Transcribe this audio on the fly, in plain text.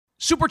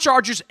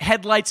Superchargers,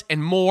 headlights,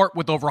 and more.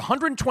 With over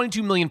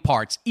 122 million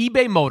parts,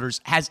 eBay Motors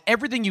has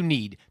everything you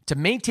need to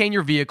maintain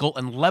your vehicle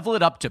and level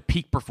it up to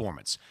peak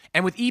performance.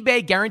 And with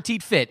eBay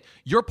Guaranteed Fit,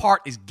 your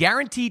part is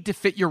guaranteed to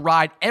fit your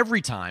ride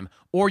every time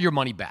or your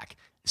money back.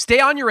 Stay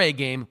on your A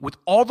game with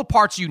all the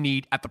parts you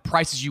need at the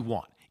prices you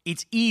want.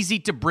 It's easy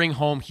to bring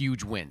home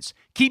huge wins.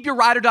 Keep your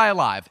ride or die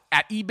alive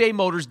at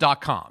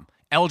ebaymotors.com.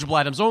 Eligible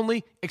items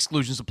only.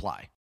 Exclusions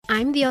apply.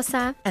 I'm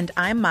Diosa. And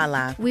I'm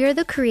Mala. We are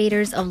the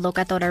creators of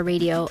Locatora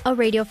Radio, a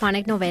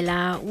radiophonic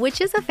novela,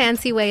 which is a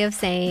fancy way of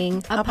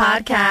saying a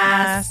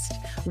podcast.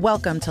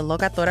 Welcome to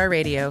Locatora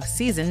Radio,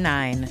 Season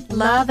 9.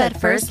 Love at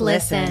first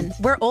listen.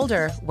 We're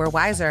older, we're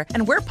wiser,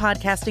 and we're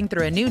podcasting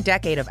through a new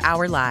decade of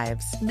our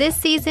lives. This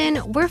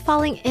season, we're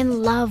falling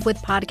in love with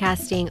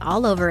podcasting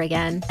all over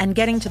again. And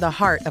getting to the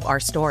heart of our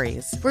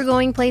stories. We're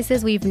going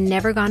places we've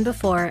never gone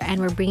before,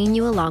 and we're bringing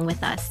you along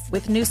with us.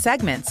 With new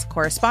segments,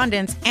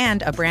 correspondence,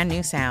 and a brand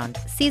new sound.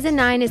 Season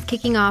 9 is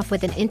kicking off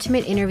with an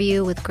intimate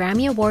interview with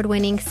Grammy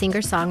Award-winning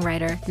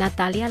singer-songwriter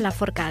Natalia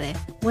Lafourcade.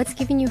 What's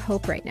giving you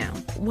hope right now?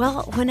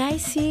 Well, when I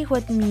see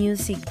what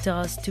music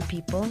does to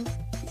people,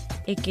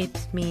 it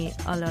gives me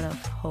a lot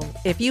of hope.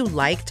 If you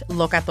liked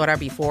Locatora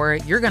before,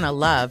 you're going to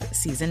love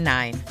Season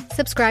 9.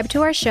 Subscribe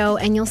to our show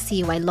and you'll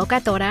see why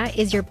Locatora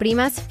is your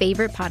prima's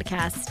favorite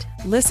podcast.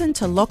 Listen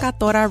to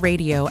Locatora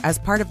Radio as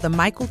part of the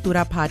My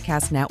Cultura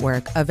Podcast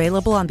Network,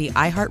 available on the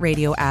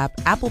iHeartRadio app,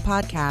 Apple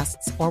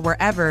Podcasts, or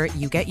wherever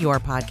you get your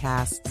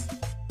podcasts.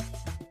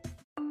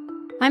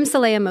 I'm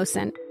Saleha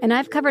Mohsen, and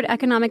I've covered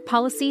economic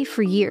policy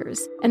for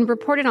years and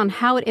reported on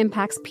how it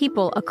impacts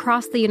people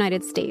across the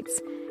United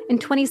States. In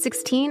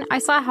 2016, I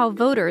saw how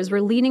voters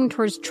were leaning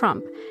towards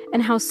Trump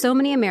and how so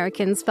many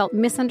Americans felt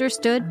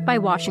misunderstood by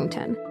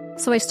Washington.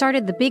 So I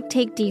started The Big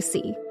Take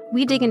DC.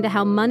 We dig into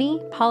how money,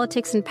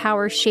 politics, and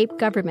power shape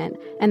government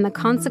and the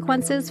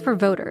consequences for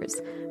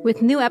voters.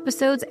 With new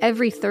episodes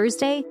every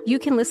Thursday, you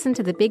can listen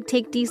to The Big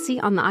Take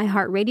DC on the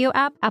iHeartRadio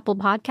app, Apple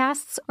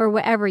Podcasts, or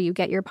wherever you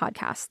get your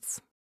podcasts.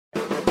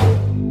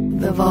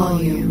 The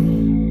Volume.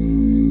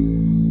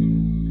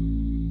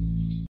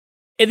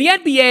 In the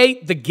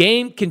NBA, the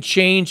game can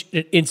change in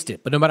an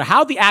instant, but no matter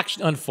how the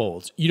action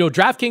unfolds, you know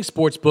DraftKings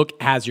Sportsbook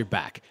has your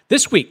back.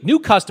 This week, new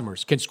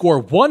customers can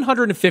score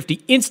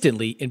 $150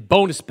 instantly in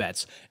bonus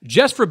bets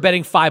just for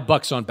betting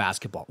 $5 on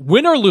basketball.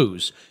 Win or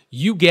lose,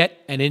 you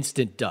get an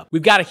instant dub.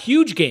 We've got a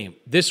huge game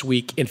this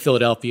week in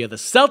Philadelphia. The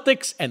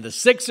Celtics and the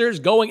Sixers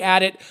going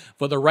at it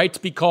for the right to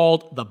be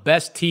called the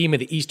best team in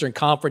the Eastern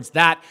Conference.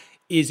 That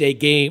is a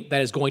game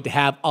that is going to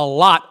have a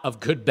lot of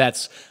good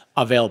bets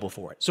available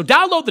for it. So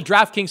download the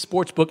DraftKings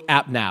Sportsbook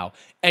app now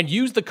and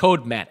use the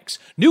code Mannix.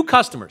 New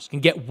customers can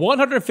get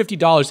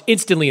 $150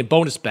 instantly in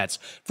bonus bets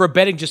for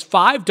betting just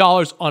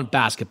 $5 on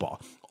basketball.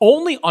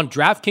 Only on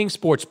DraftKings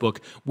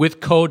Sportsbook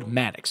with code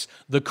Mannix.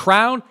 The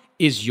crown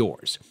is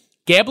yours.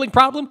 Gambling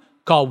problem?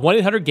 Call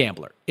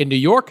 1-800-GAMBLER. In New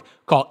York,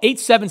 call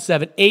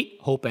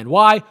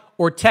 877-8-HOPE-NY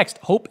or text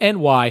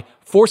HOPE-NY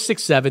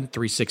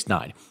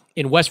 467-369.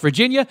 In West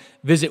Virginia,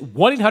 visit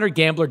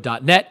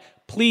 1-800-GAMBLER.net.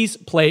 Please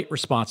play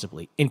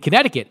responsibly. In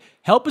Connecticut,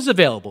 help is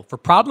available for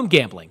problem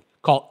gambling.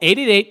 Call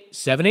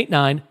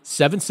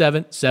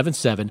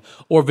 888-789-7777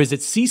 or visit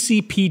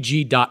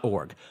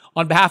ccpg.org.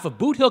 On behalf of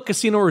Boot Hill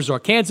Casino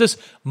Resort, Kansas,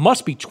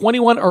 must be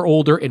 21 or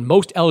older in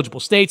most eligible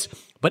states,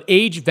 but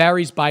age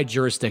varies by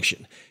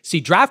jurisdiction.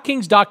 See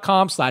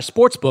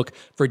DraftKings.com/sportsbook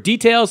for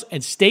details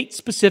and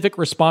state-specific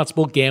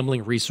responsible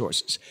gambling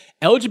resources.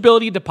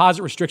 Eligibility and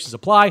deposit restrictions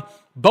apply.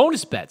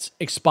 Bonus bets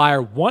expire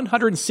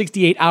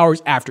 168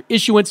 hours after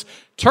issuance.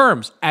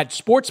 Terms at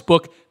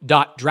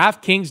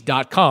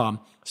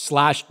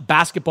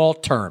sportsbook.draftkings.com/basketball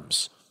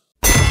terms.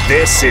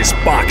 This is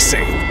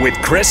Boxing with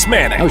Chris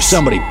Mannix. Oh,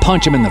 somebody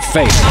punch him in the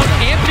face.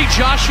 Anthony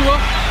Joshua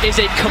is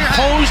a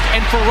composed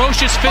and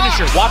ferocious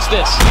finisher. Watch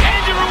this.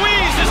 Andy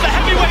Ruiz is the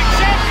heavyweight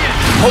champion.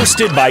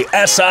 Hosted by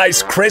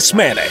SI's Chris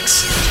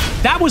Mannix.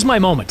 That was my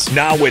moment.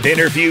 Now with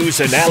interviews,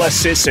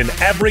 analysis, and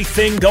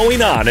everything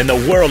going on in the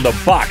world of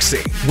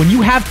boxing. When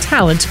you have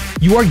talent,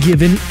 you are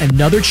given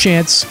another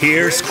chance.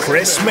 Here's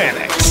Chris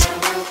Mannix.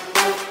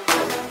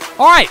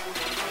 All right.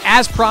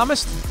 As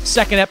promised,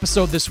 second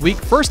episode this week.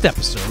 First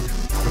episode,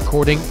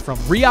 recording from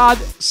Riyadh,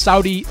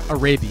 Saudi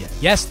Arabia.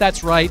 Yes,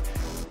 that's right.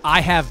 I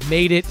have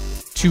made it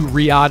to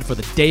Riyadh for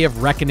the Day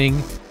of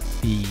Reckoning,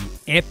 the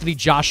Anthony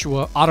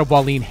Joshua Otto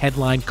Wallin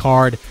headline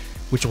card,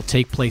 which will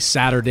take place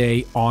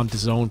Saturday on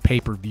DAZN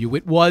pay-per-view.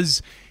 It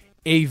was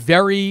a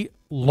very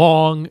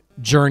long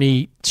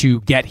journey to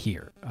get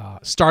here.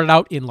 Started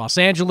out in Los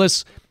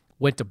Angeles,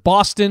 went to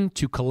Boston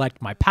to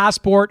collect my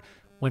passport,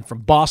 went from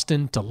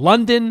Boston to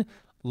London,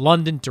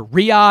 London to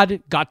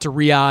Riyadh, got to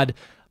Riyadh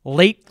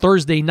late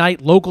Thursday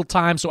night local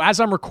time. So as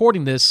I'm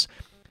recording this,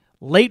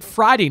 late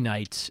Friday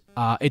night,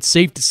 it's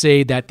safe to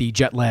say that the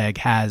jet lag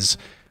has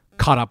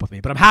caught up with me.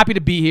 But I'm happy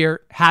to be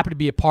here, happy to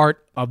be a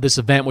part of this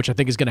event, which I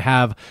think is going to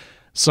have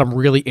some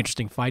really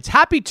interesting fights.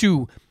 Happy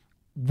to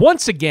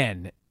once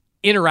again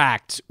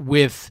interact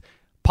with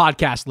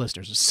podcast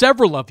listeners.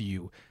 Several of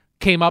you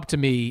came up to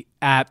me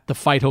at the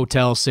Fight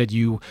Hotel, said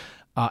you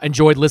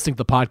enjoyed listening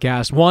to the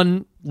podcast.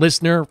 One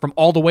listener from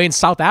all the way in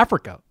South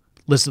Africa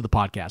listened to the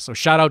podcast. So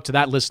shout out to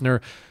that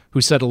listener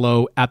who said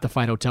hello at the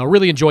Fight Hotel.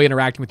 Really enjoy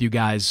interacting with you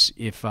guys.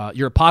 If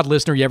you're a pod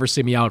listener, you ever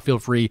see me out, feel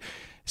free,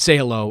 say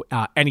hello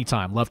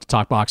anytime. Love to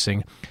talk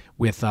boxing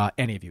with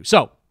any of you.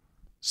 So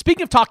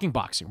speaking of talking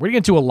boxing, we're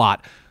going to get into a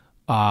lot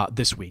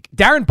this week.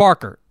 Darren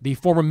Barker, the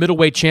former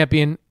middleweight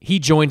champion, he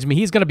joins me.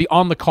 He's going to be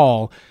on the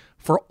call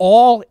for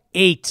all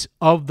 8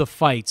 of the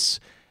fights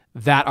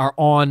that are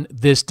on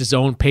this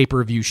DAZN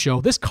pay-per-view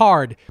show. This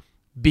card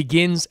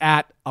begins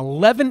at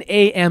 11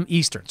 a.m.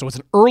 Eastern, so it's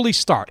an early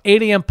start,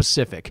 8 a.m.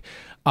 Pacific.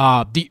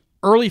 The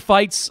early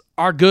fights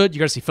are good. You're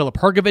going to see Filip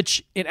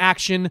Hrgović in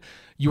action.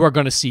 You are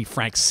going to see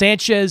Frank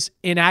Sanchez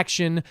in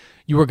action.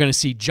 You are going to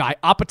see Jai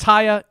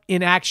Opetaia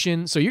in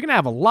action. So you're going to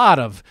have a lot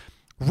of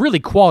really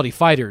quality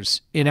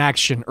fighters in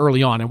action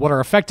early on, and what are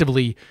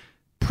effectively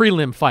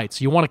prelim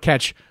fights. You want to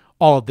catch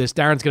all of this.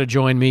 Darren's going to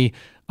join me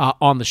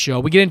on the show.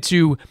 We get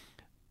into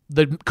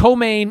the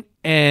co-main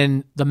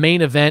and the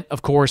main event,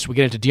 of course. We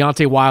get into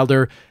Deontay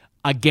Wilder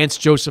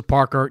against Joseph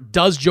Parker.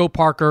 Does Joe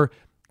Parker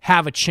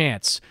have a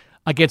chance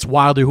against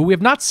Wilder, who we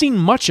have not seen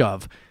much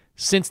of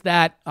since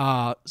that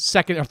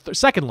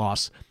second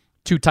loss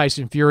to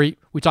Tyson Fury?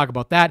 We talk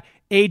about that.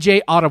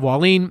 AJ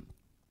Adewale,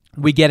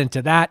 we get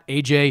into that.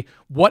 AJ,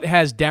 what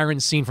has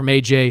Darren seen from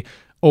AJ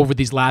over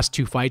these last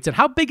 2 fights, and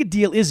how big a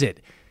deal is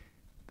it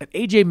that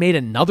AJ made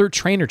another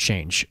trainer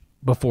change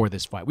before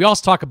this fight? We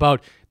also talk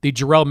about the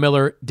Jarrell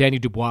Miller-Daniel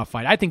Dubois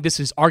fight. I think this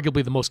is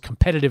arguably the most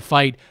competitive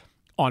fight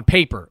on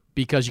paper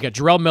because you got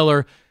Jarrell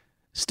Miller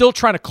still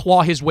trying to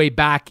claw his way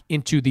back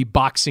into the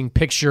boxing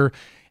picture,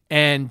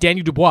 and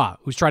Daniel Dubois,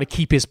 who's trying to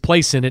keep his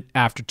place in it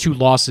after 2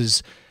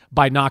 losses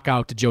by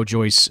knockout to Joe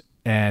Joyce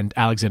and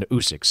Alexander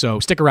Usyk. So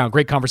stick around.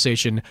 Great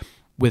conversation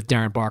with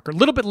Darren Barker. A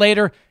little bit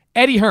later,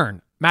 Eddie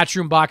Hearn,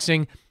 Matchroom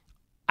Boxing.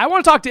 I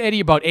want to talk to Eddie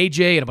about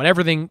AJ and about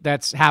everything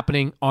that's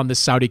happening on this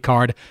Saudi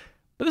card.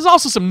 But there's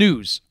also some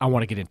news I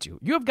want to get into.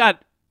 You have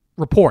got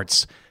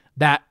reports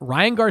that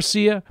Ryan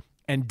Garcia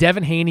and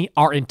Devin Haney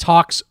are in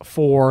talks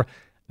for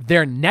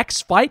their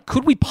next fight.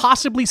 Could we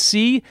possibly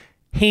see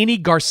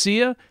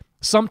Haney-Garcia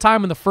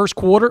sometime in the first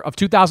quarter of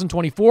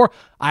 2024?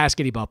 I ask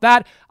Eddie about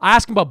that. I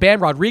ask him about Ban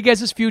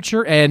Rodriguez's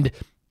future, and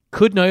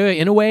could Naoya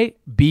Inoue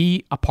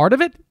be a part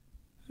of it?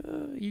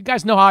 You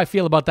guys know how I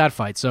feel about that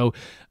fight. So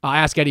I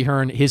ask Eddie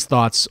Hearn his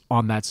thoughts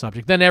on that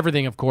subject. Then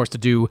everything, of course, to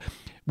do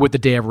with the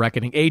Day of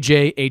Reckoning.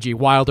 AJ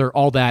Wilder,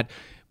 all that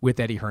with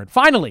Eddie Hearn.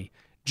 Finally,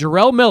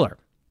 Jarrell Miller.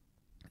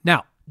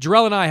 Now,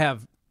 Jarrell and I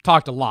have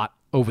talked a lot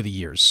over the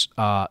years.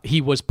 He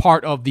was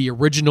part of the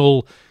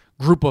original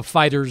group of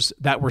fighters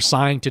that were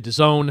signed to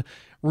DAZN,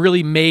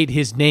 really made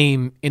his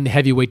name in the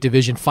heavyweight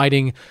division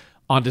fighting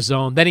on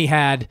DAZN. Then he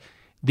had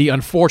the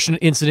unfortunate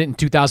incident in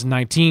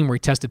 2019 where he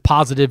tested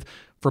positive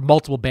for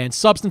multiple banned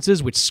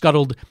substances, which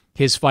scuttled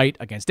his fight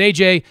against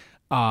AJ.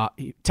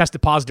 He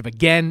tested positive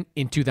again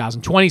in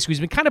 2020, so he's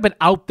been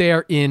out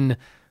there in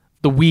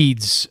the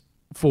weeds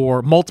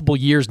for multiple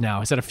years now.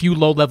 He's had a few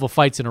low-level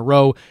fights in a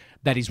row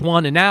that he's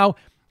won, and now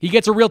he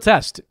gets a real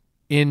test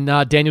in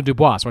Daniel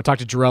Dubois. So I talked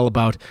to Jarrell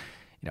about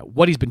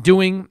what he's been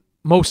doing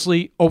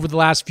mostly over the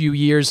last few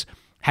years.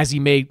 Has he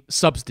made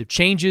substantive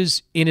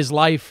changes in his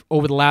life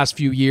over the last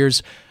few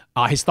years?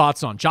 His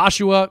thoughts on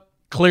Joshua.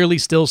 Clearly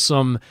still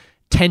some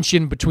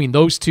tension between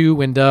those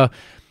two, and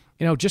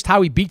just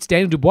how he beats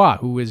Daniel Dubois,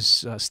 who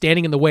is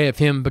standing in the way of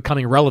him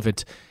becoming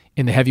relevant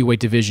in the heavyweight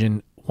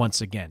division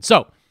once again.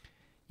 So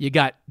you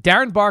got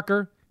Darren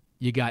Barker,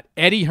 you got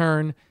Eddie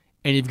Hearn,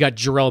 and you've got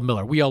Jarrell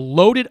Miller. We are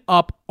loaded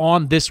up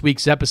on this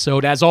week's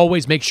episode. As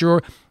always, make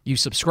sure you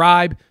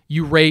subscribe,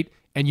 you rate,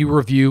 and you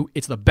review.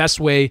 It's the best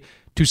way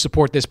to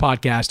support this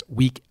podcast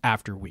week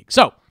after week.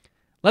 So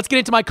let's get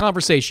into my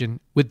conversation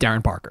with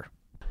Darren Barker.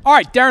 All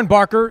right, Darren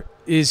Barker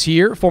is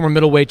here, former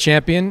middleweight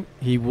champion.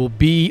 He will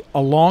be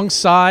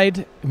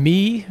alongside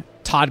me,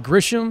 Todd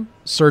Grisham,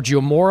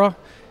 Sergio Mora,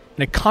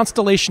 in a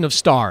constellation of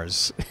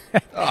stars.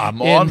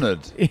 I'm honored.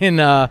 In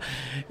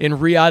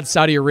Riyadh,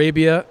 Saudi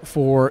Arabia,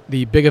 for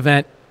the big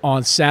event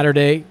on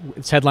Saturday.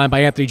 It's headlined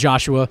by Anthony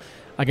Joshua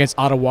against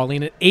Adewale.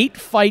 An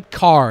 8-fight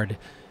card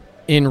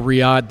in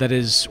Riyadh that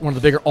is one of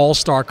the bigger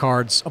all-star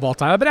cards of all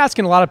time. I've been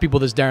asking a lot of people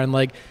this,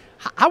 Darren,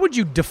 how would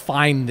you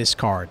define this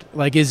card?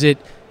 Is it,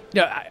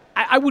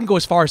 I wouldn't go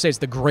as far as say it's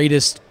the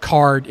greatest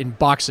card in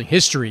boxing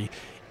history.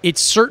 It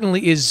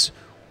certainly is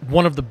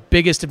one of the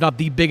biggest, if not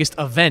the biggest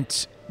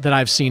event that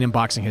I've seen in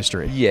boxing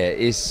history. Yeah,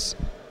 it's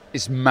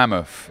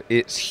mammoth.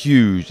 It's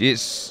huge.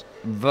 It's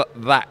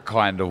that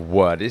kind of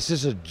word. It's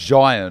just a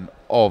giant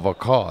of a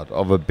card,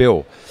 of a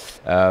bill.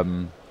 I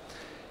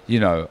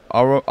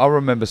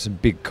remember some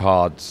big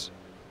cards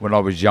when I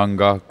was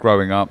younger,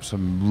 growing up,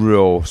 some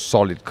real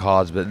solid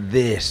cards. But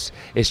this,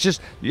 it's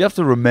just, you have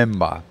to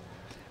remember,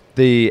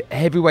 the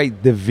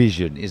heavyweight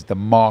division is the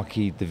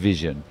marquee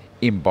division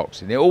in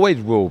boxing. It always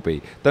will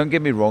be. Don't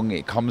get me wrong,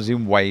 it comes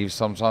in waves.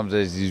 Sometimes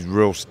there's these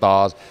real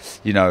stars.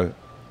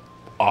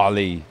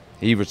 Ali,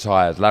 he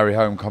retires. Larry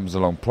Holmes comes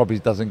along, probably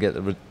doesn't get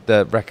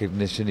the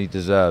recognition he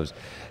deserves.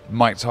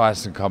 Mike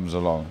Tyson comes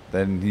along,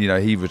 then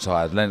he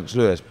retires. Lennox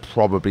Lewis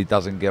probably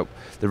doesn't get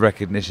the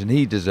recognition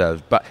he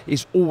deserves, but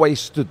it's always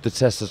stood the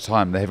test of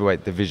time, the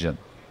heavyweight division.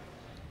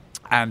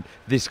 And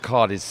this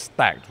card is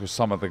stacked with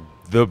some of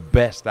the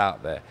best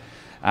out there,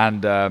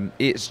 and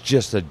it's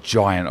just a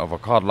giant of a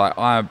card.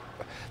 Like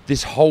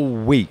this whole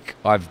week,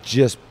 I've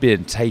just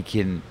been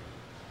taking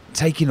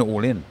it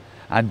all in,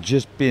 and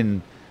just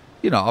been,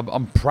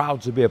 I'm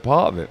proud to be a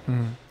part of it.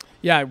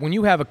 Yeah, when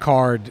you have a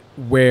card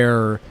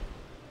where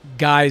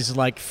guys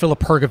like Filip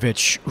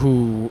Hrgović,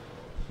 who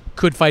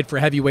could fight for a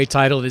heavyweight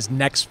title in his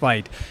next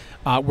fight,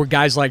 where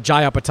guys like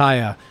Jai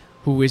Opetaia,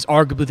 who is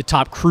arguably the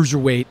top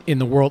cruiserweight in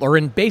the world, are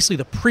in basically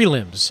the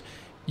prelims,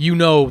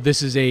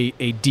 this is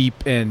a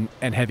deep and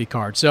heavy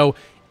card. So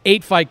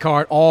 8-fight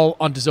card, all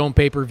on DAZN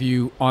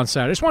pay-per-view on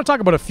Saturday. I just want to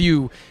talk about a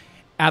few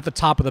at the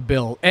top of the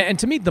bill. And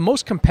to me, the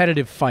most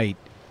competitive fight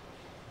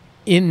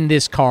in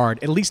this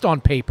card, at least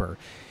on paper,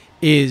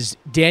 is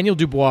Daniel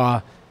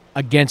Dubois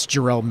against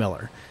Jarrell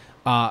Miller.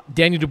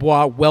 Daniel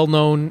Dubois,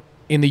 well-known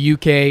in the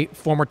UK,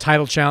 former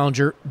title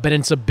challenger, been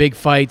in some big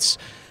fights.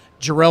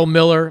 Jarrell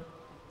Miller,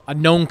 a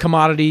known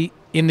commodity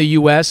in the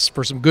U.S.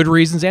 for some good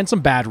reasons and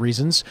some bad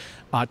reasons,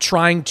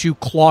 trying to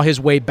claw his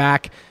way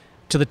back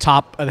to the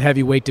top of the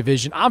heavyweight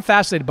division. I'm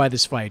fascinated by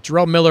this fight.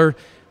 Jarrell Miller,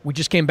 we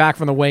just came back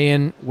from the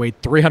weigh-in, weighed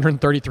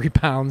 333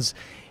 pounds.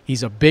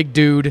 He's a big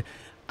dude.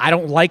 I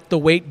don't like the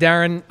weight,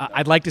 Darren.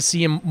 I'd like to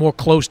see him more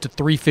close to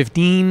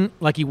 315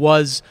 like he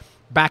was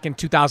back in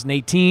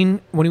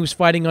 2018 when he was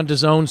fighting on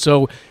DAZN.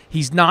 So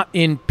he's not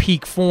in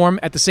peak form.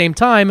 At the same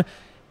time,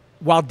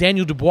 while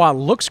Daniel Dubois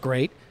looks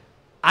great,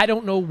 I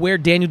don't know where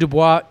Daniel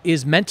Dubois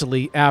is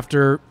mentally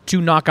after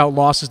 2 knockout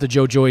losses to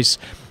Joe Joyce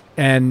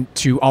and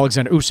to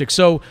Alexander Usyk.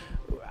 So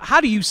how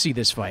do you see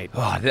this fight?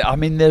 I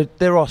mean,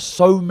 there are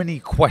so many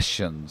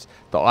questions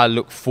that I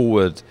look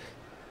forward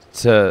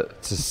to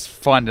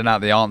finding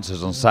out the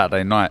answers on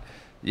Saturday night.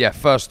 Yeah,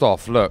 first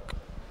off, look,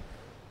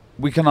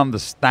 we can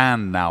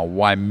understand now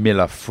why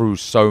Miller threw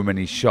so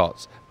many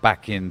shots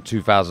back in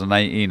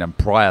 2018 and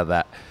prior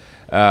to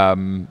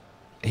that.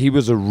 He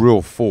was a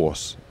real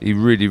force. He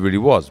really, really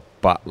was.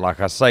 But like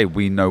I say,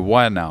 we know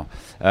why now.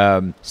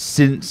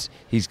 Since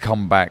he's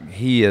come back,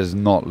 he has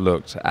not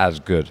looked as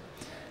good.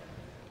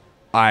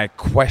 I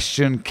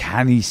question,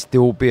 can he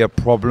still be a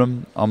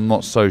problem? I'm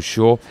not so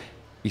sure.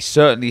 He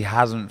certainly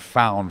hasn't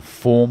found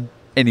form,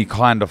 any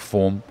kind of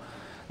form,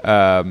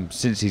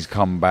 since he's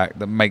come back,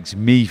 that makes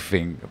me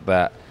think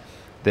that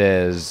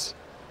there's,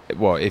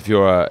 if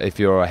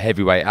you're a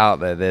heavyweight out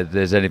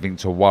there's anything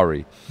to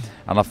worry.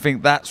 And I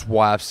think that's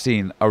why I've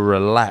seen a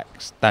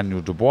relaxed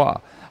Daniel Dubois.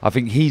 I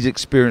think he's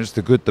experienced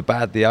the good, the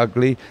bad, the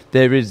ugly.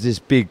 There is this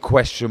big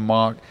question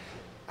mark.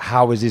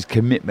 How is his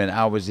commitment?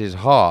 How is his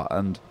heart?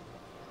 And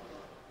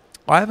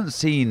I haven't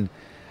seen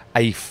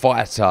a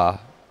fighter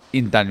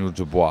in Daniel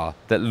Dubois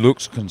that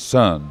looks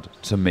concerned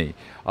to me.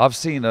 I've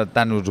seen a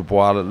Daniel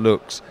Dubois that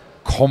looks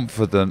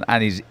confident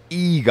and is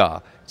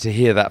eager to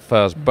hear that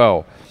first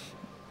bell.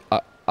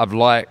 I've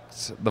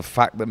liked the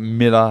fact that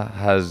Miller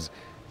has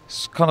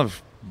kind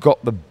of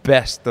got the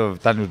best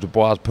of Daniel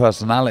Dubois'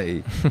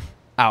 personality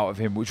out of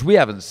him, which we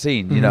haven't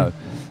seen,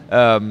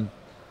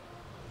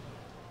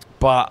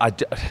 But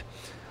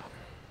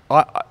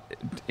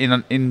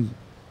in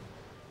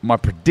my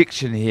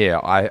prediction here,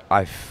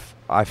 I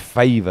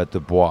favour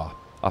Dubois.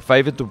 I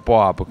favour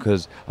Dubois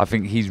because I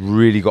think he's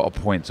really got a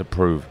point to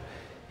prove.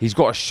 He's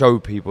got to show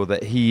people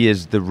that he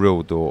is the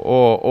real deal,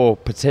 or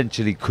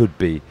potentially could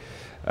be.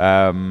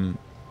 And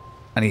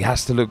he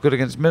has to look good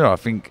against Miller. I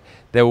think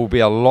there will be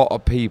a lot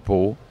of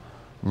people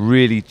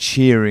really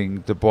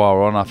cheering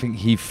Dubois on. I think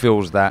he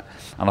feels that,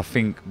 and I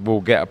think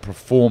we'll get a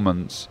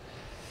performance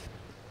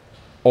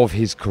of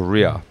his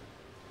career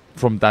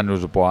from Daniel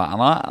Dubois.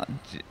 And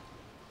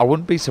I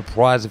wouldn't be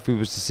surprised if we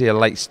was to see a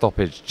late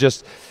stoppage.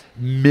 Just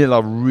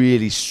Miller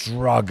really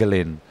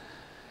struggling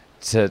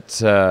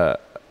to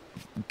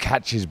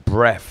catch his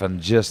breath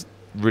and just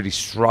really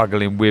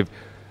struggling with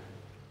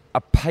a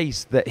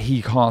pace that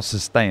he can't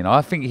sustain.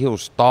 I think he'll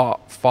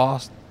start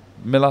fast,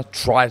 Miller,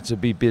 try to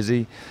be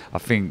busy. I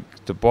think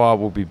Dubois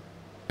will be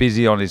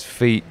busy on his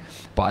feet,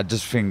 but I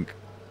just think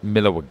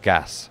Miller will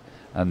gas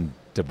and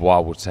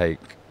Dubois will take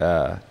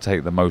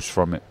the most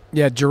from it.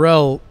 Yeah,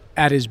 Jarrell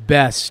at his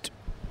best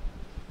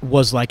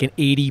was like an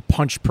 80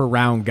 punch per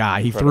round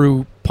guy. He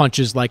threw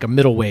punches like a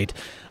middleweight.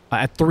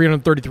 At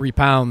 333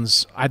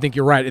 pounds, I think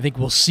you're right. I think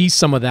we'll see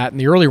some of that in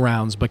the early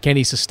rounds, but can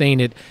he sustain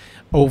it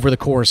over the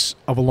course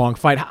of a long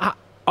fight?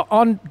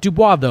 On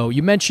Dubois, though,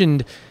 you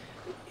mentioned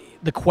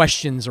the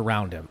questions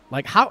around him.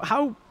 Like,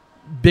 how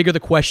big are the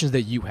questions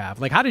that you have?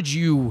 Like, how did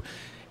you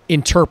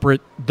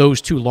interpret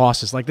those 2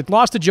 losses? Like, the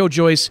loss to Joe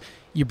Joyce,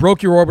 you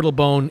broke your orbital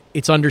bone.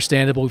 It's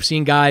understandable. We've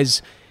seen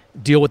guys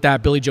deal with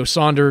that. Billy Joe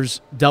Saunders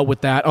dealt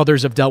with that.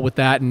 Others have dealt with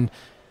that. And,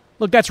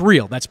 look, that's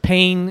real. That's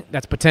pain.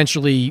 That's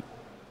potentially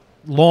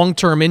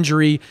long-term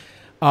injury.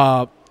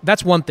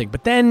 That's one thing.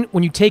 But then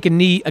when you take a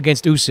knee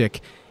against Usyk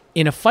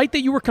in a fight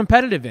that you were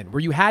competitive in, where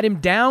you had him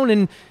down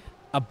in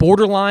a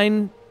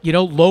borderline,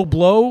 low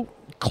blow,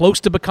 close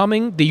to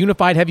becoming the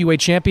unified heavyweight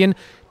champion,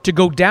 to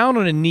go down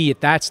on a knee at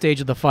that stage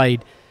of the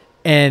fight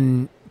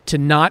and to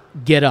not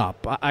get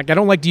up. I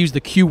don't like to use the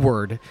Q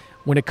word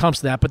when it comes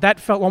to that, but that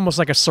felt almost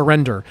like a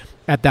surrender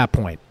at that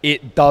point.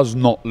 It does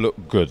not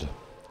look good.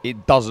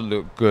 It doesn't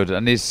look good.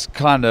 And it's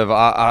kind of,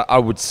 I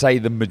would say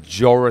the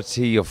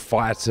majority of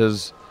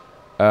fighters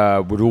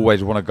would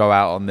always want to go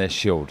out on their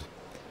shield.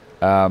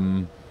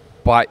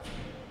 But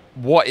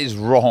what is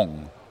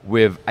wrong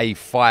with a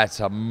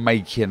fighter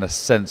making a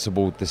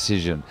sensible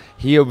decision?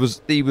 He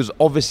was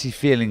obviously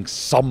feeling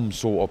some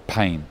sort of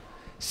pain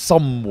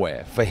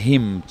somewhere for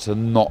him to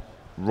not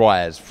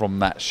rise from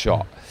that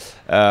shot.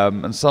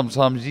 And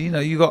sometimes,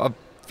 you got to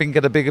think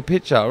of the bigger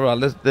picture. All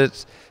right,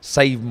 let's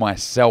save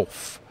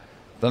myself.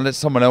 Don't let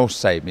someone else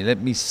save me. Let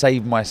me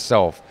save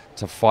myself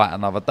to fight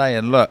another day.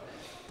 And look,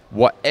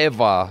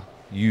 whatever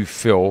you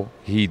feel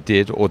he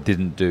did or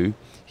didn't do,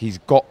 he's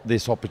got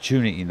this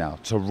opportunity now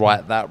to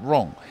right that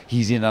wrong.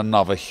 He's in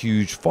another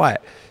huge fight.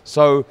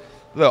 So,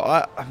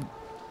 look,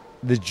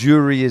 the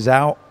jury is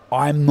out.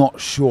 I'm not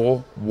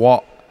sure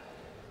what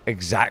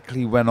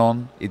exactly went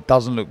on. It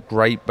doesn't look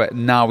great, but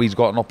now he's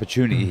got an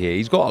opportunity here.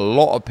 He's got a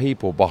lot of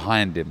people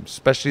behind him,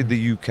 especially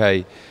the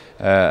UK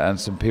and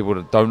some people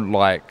that don't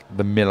like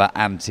the Miller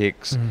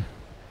antics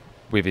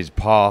with his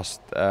past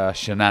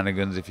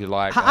shenanigans, if you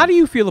like. How do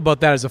you feel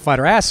about that as a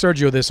fighter? I ask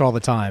Sergio this all the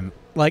time.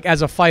 Like,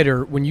 as a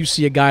fighter, when you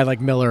see a guy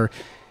like Miller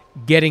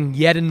getting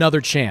yet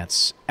another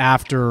chance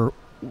after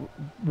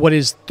what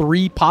is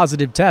 3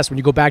 positive tests, when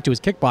you go back to his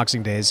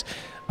kickboxing days,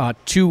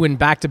 2 in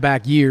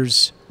back-to-back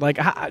years, like,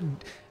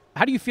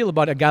 how do you feel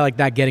about a guy like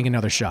that getting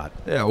another shot?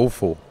 Yeah,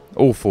 awful.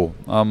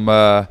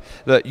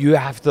 Look, you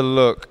have to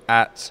look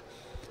at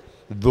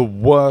the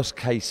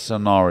worst-case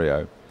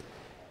scenario.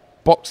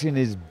 Boxing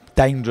is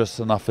dangerous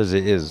enough as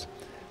it is.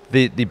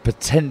 The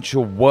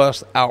potential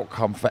worst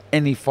outcome for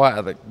any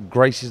fighter that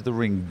graces the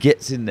ring,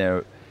 gets in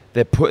there,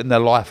 they're putting their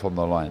life on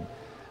the line.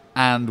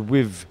 And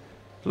with,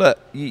 look,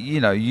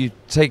 you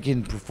take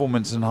in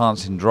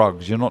performance-enhancing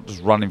drugs, you're not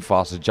just running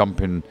faster,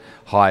 jumping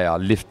higher,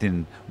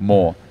 lifting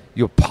more.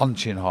 You're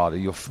punching harder.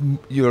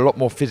 You're a lot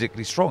more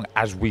physically strong,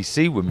 as we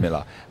see with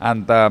Miller.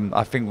 And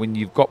I think when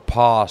you've got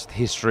past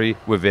history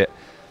with it,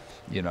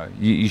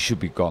 you should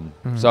be gone.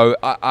 So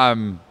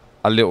I'm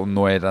a little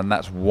annoyed, and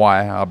that's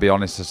why, I'll be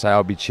honest to say,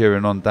 I'll be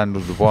cheering on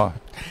Daniel Dubois.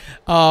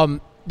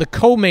 The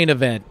co-main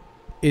event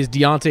is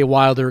Deontay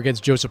Wilder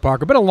against Joseph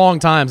Parker. Been a long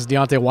time since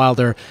Deontay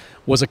Wilder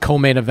was a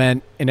co-main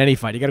event in any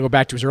fight. You got to go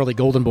back to his early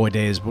Golden Boy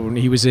days, but when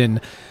he was in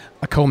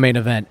a co-main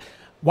event.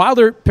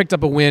 Wilder picked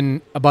up a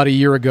win about a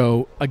year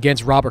ago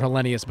against Robert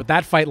Helenius, but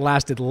that fight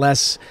lasted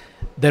less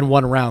than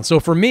 1 round. So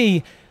for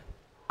me,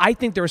 I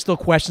think there are still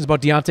questions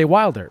about Deontay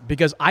Wilder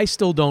because I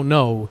still don't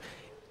know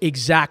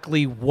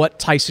exactly what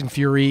Tyson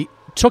Fury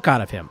took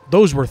out of him.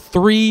 Those were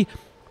 3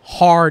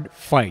 hard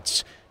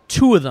fights,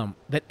 2 of them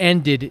that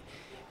ended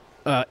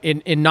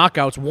in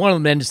knockouts. One of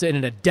them ended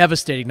in a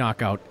devastating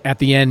knockout at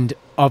the end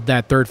of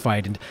that 3rd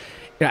fight. And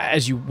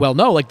as you well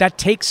know, like, that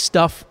takes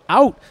stuff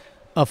out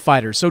of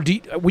fighters. So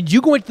would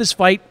you go into this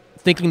fight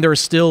thinking there are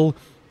still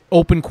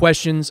open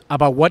questions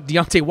about what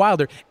Deontay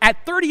Wilder,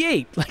 at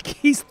 38, like,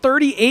 he's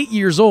 38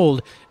 years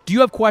old, do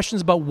you have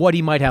questions about what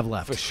he might have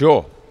left? For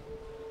sure.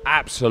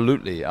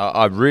 Absolutely.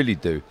 I really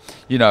do.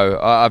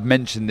 I've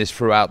mentioned this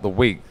throughout the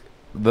week.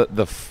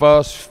 The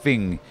first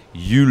thing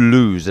you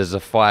lose as a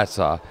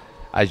fighter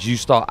as you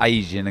start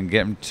aging and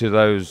getting to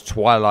those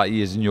twilight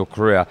years in your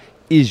career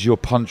is your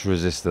punch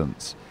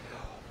resistance.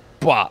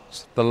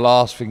 But the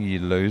last thing you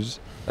lose,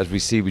 as we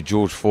see with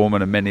George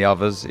Foreman and many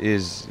others,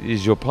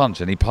 is your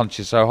punch. And he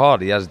punches so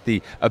hard. He has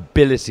the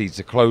ability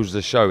to close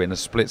the show in a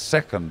split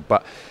second.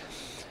 But,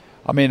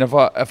 I mean, if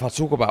I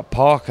talk about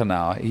Parker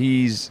now,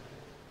 he's,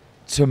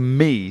 to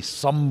me,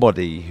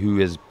 somebody who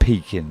is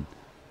peaking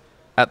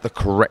at the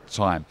correct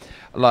time.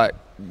 Like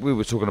we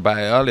were talking about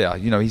it earlier,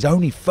 he's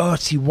only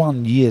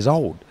 31 years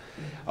old.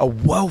 A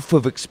wealth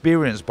of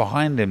experience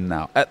behind him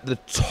now at the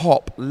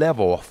top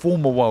level, a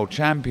former world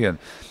champion.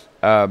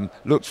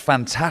 Looked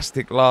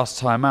fantastic last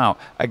time out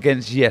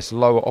against, yes,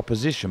 lower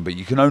opposition, but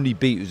you can only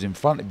beat who's in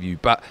front of you.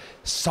 But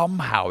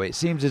somehow it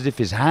seems as if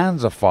his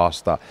hands are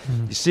faster.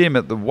 You see him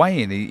at the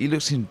weigh-in, he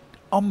looks in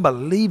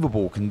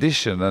unbelievable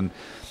condition. And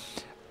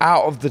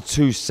out of the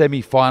 2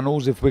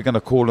 semi-finals, if we're going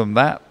to call them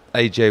that,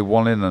 AJ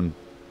Wallin and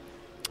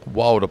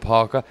Wilder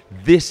Parker,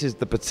 this is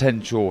the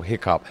potential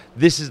hiccup.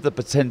 This is the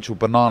potential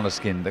banana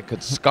skin that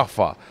could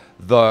scupper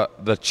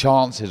the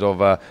chances of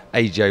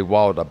AJ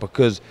Wilder.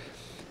 Because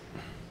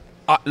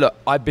look,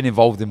 I've been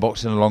involved in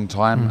boxing a long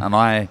time,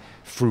 and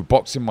through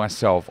boxing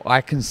myself,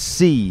 I can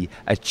see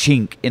a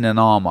chink in an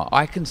armor.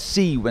 I can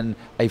see when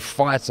a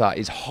fighter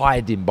is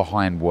hiding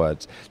behind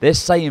words. They're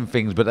saying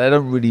things, but they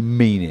don't really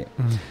mean it.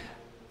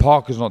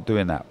 Parker's not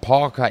doing that.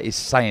 Parker is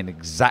saying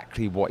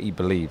exactly what he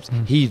believes.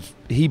 He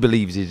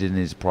believes he's in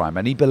his prime,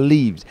 and he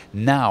believes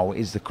now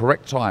is the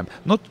correct time,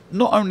 not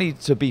only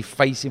to be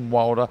facing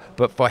Wilder,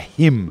 but for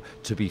him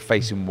to be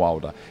facing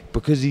Wilder,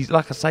 because he's,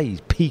 like I say,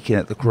 he's peaking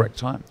at the correct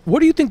time. What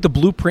do you think the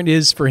blueprint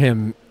is for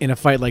him in a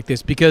fight like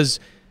this?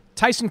 Because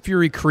Tyson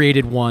Fury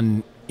created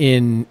one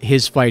in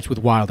his fights with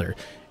Wilder.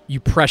 You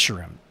pressure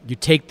him. You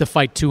take the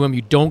fight to him.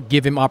 You don't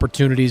give him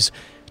opportunities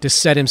to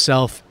set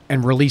himself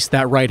and release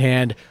that right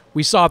hand.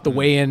 We saw at the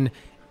weigh-in,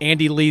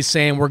 Andy Lee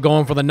saying we're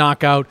going for the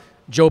knockout.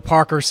 Joe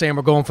Parker saying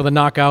we're going for the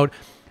knockout.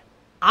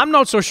 I'm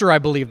not so sure I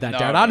believe that,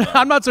 Darren.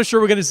 I'm not so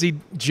sure we're going to see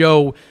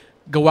Joe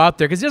go out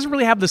there because he doesn't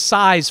really have the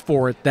size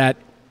for it that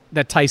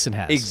Tyson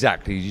has.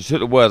 Exactly. You took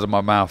the words out of my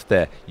mouth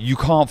there. You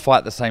can't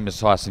fight the same as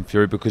Tyson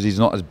Fury because he's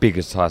not as big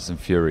as Tyson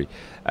Fury,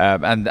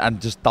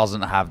 and just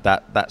doesn't have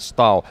that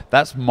style.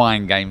 That's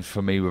mind games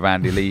for me with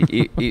Andy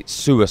Lee. It's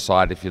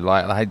suicide, if you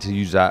like. I hate to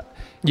use that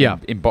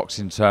in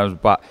boxing terms,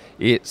 but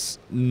it's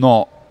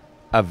not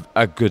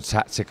a good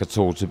tactic at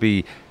all to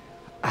be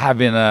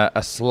having a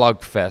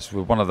slugfest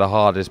with one of the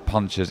hardest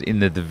punchers in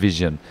the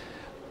division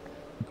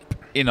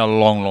in a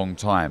long, long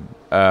time.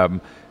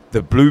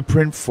 The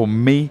blueprint for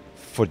me,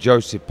 for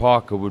Joseph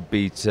Parker, would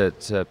be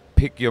to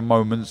pick your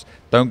moments,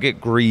 don't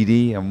get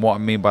greedy, and what I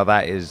mean by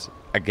that is,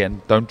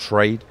 again, don't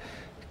trade.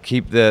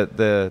 Keep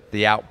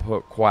the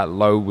output quite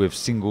low with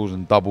singles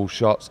and double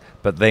shots,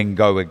 but then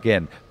go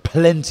again.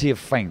 Plenty of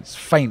feints,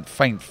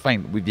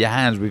 feint with your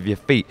hands, with your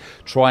feet.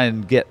 Try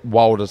and get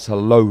Wilder to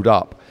load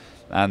up,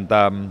 and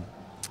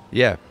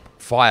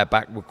fire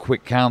back with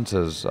quick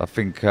counters. I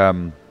think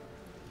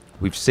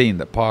we've seen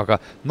that Parker,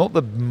 not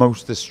the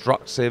most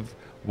destructive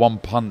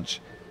one-punch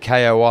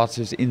KO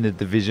artist in the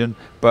division,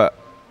 but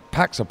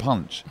packs a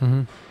punch.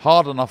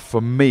 Hard enough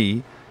for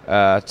me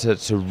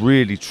to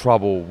really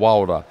trouble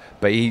Wilder,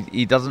 but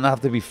he doesn't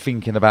have to be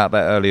thinking about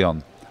that early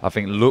on. I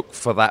think look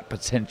for that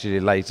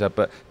potentially later,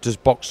 but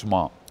just box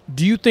smart.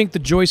 Do you think the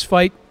Joyce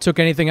fight took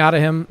anything out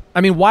of him?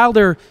 I mean,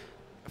 Wilder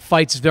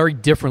fights very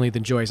differently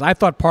than Joyce. I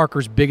thought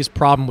Parker's biggest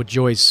problem with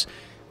Joyce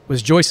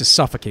was Joyce is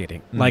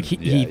suffocating. Like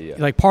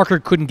like Parker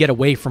couldn't get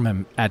away from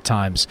him at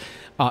times.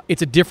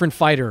 It's a different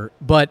fighter,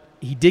 but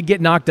he did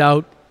get knocked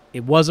out.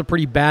 It was a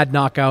pretty bad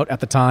knockout at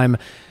the time.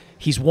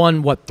 He's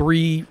won,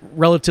 3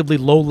 relatively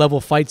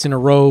low-level fights in a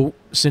row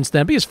since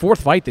then. It'll be his 4th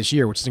fight this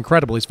year, which is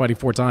incredible. He's fighting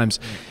 4 times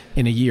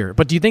in a year.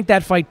 But do you think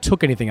that fight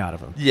took anything out of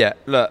him? Yeah,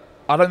 look,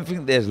 I don't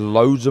think there's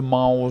loads of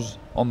miles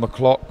on the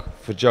clock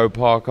for Joe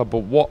Parker, but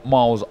what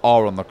miles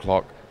are on the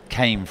clock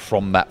came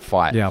from that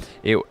fight. Yeah.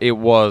 It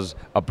was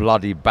a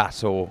bloody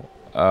battle,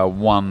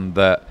 one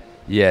that,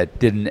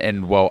 didn't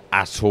end well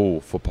at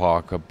all for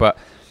Parker. But,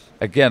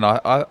 again,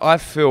 I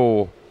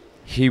feel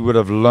he would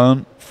have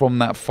learned from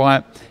that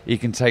fight. He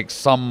can take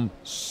some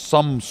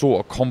sort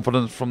of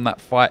confidence from that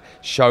fight,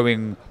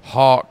 showing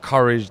heart,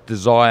 courage,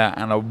 desire,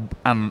 and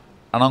an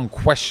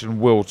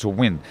unquestioned will to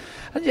win.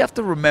 And you have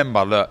to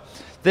remember that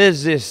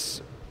there's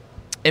this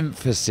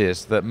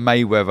emphasis that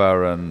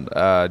Mayweather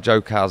and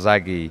Joe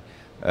Calzaghe,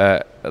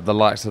 the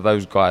likes of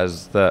those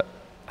guys that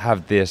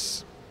have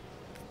this,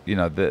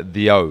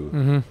 the O,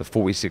 the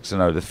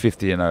 46-0, the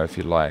 50-0, if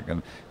you like,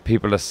 and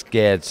people are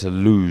scared to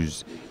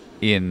lose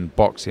in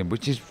boxing,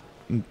 which is,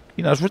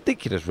 it's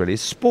ridiculous, really.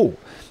 It's sport.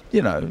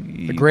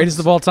 The greatest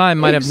of all time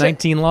might have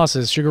 19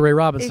 losses, Sugar Ray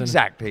Robinson.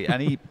 Exactly.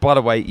 And he, by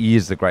the way, he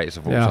is the greatest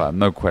of all time,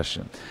 no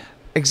question.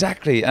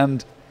 Exactly.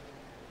 And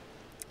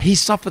he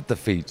suffered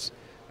defeats,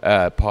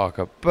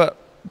 Parker, but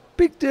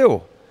big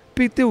deal.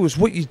 Big deal is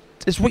what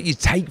you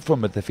take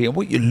from a defeat and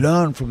what you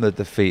learn from the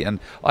defeat.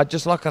 And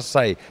like I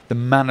say, the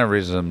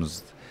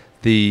mannerisms,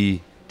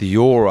 the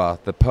aura,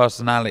 the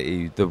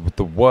personality,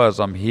 the words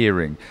I'm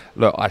hearing.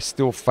 Look, I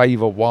still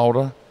favour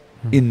Wilder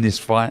in this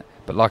fight,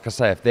 but like I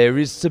say, if there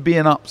is to be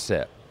an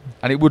upset,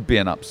 and it would be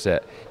an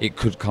upset, it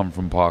could come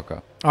from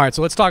Parker. All right,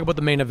 so let's talk about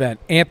the main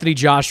event. Anthony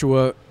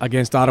Joshua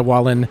against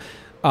Adewale.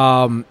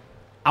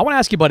 I want to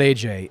ask you about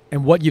AJ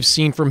and what you've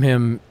seen from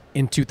him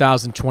in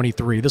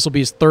 2023. This will be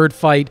his 3rd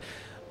fight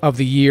of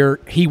the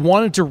year. He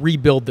wanted to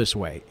rebuild this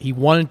way. He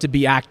wanted to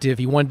be active.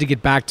 He wanted to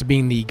get back to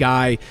being the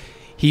guy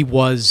he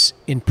was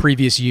in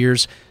previous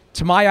years.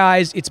 To my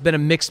eyes, it's been a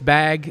mixed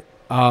bag.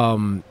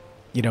 The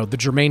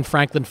Jermaine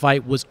Franklin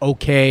fight was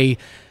okay.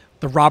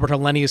 The Robert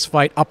Helenius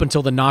fight up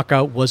until the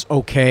knockout was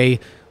okay.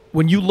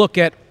 When you look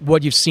at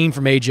what you've seen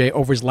from AJ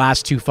over his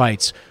last 2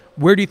 fights,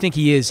 where do you think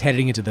he is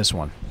heading into this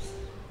one?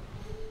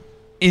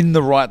 In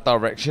the right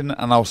direction,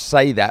 and I'll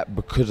say that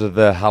because of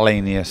the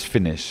Helenius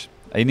finish.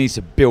 He needs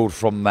to build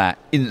from that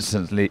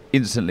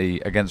instantly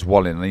against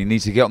Wallin. And he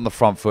needs to get on the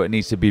front foot. It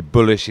needs to be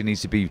bullish. He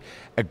needs to be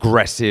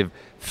aggressive,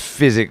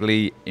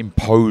 physically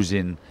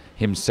imposing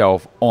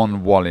himself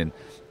on Wallin.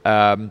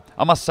 I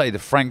must say the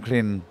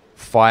Franklin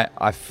fight,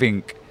 I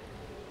think,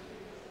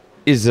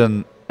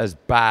 isn't as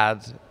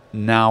bad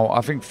now. I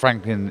think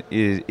Franklin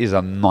is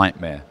a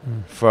nightmare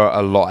for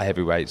a lot of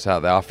heavyweights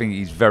out there. I think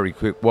he's very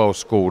quick, well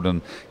scored,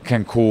 and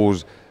can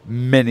cause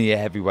many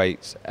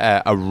heavyweights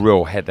a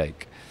real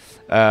headache.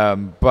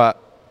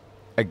 But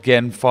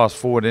again, fast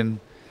forwarding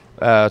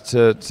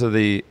to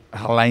the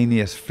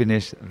Helenius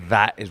finish,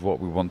 that is what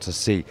we want to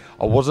see.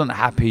 I wasn't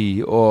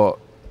happy, or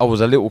I was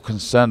a little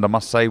concerned, I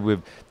must say,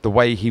 with the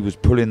way he was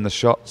pulling the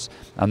shots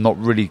and not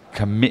really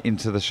committing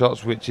to the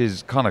shots, which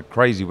is kind of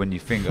crazy when you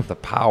think of the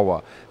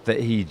power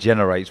that he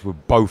generates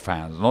with both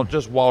hands. Not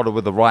just Wilder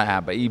with the right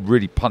hand, but he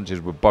really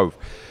punches with both.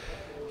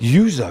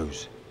 Use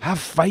those. Have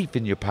faith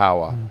in your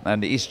power.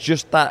 And it's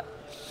just that,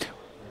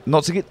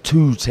 not to get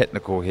too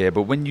technical here,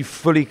 but when you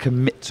fully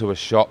commit to a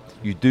shot,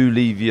 you do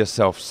leave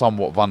yourself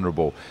somewhat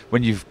vulnerable.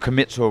 When you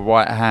commit to a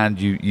right hand,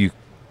 you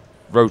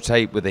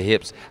rotate with the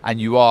hips,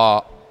 and you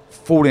are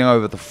falling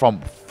over the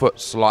front foot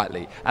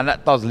slightly, and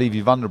that does leave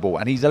you vulnerable.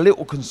 And he's a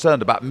little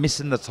concerned about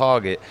missing the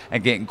target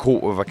and getting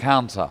caught with a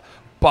counter.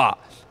 But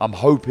I'm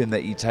hoping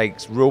that he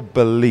takes real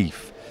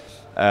belief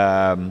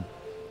from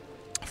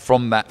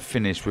that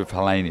finish with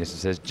Helenius and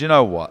says, do you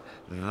know what?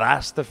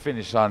 That's the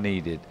finish I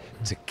needed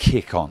to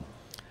kick on.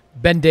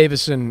 Ben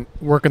Davison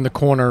working the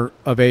corner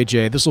of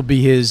AJ. This will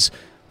be his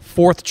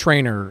fourth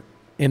trainer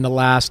in the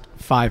last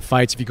 5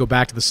 fights. If you go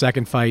back to the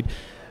second fight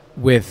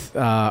with,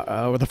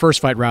 or the first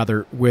fight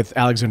rather, with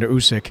Alexander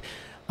Usyk.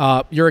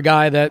 You're a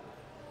guy that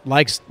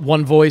likes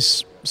one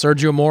voice.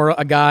 Sergio Mora,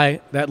 a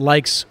guy that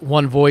likes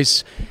one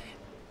voice.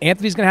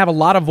 Anthony's going to have a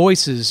lot of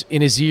voices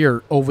in his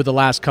ear over the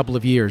last couple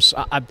of years.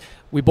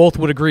 We both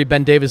would agree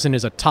Ben Davison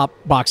is a top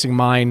boxing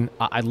mind.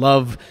 I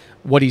love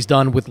what he's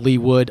done with Lee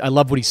Wood. I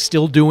love what he's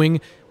still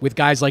doing with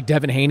guys like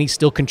Devin Haney,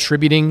 still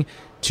contributing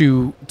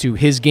to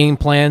his game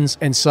plans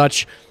and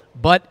such.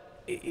 But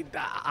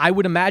I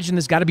would imagine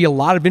there's got to be a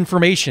lot of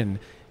information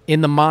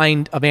in the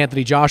mind of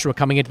Anthony Joshua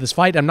coming into this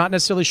fight. I'm not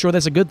necessarily sure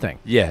that's a good thing.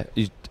 Yeah,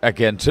 you,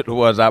 again, took the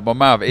words out of my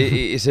mouth.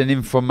 It's an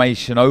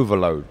information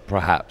overload,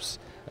 perhaps.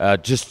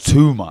 Just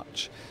too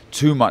much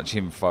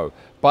info.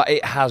 But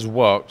it has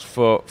worked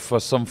for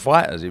some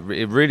fighters. It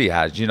really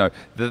has. You know,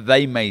 that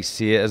they may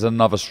see it as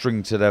another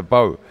string to their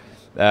bow.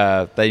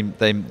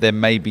 There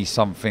may be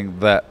something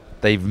that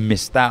they've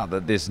missed out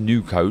that this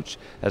new coach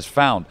has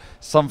found.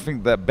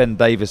 Something that Ben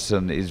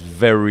Davison is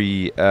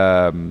very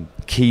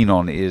keen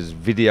on is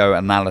video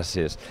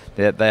analysis.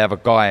 They have a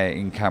guy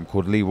in camp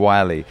called Lee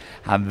Wiley,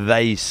 and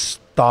they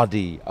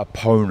study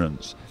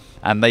opponents,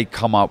 and they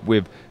come up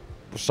with,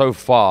 so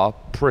far,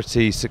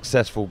 pretty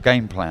successful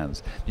game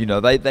plans. You know,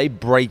 they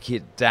break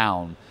it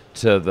down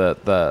to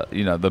the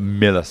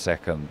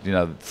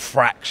millisecond,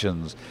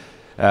 fractions,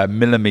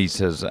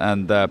 millimeters,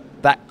 and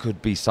that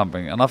could be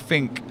something. And I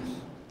think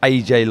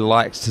AJ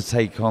likes to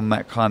take on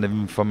that kind of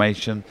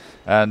information,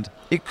 and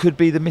it could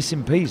be the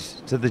missing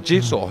piece to the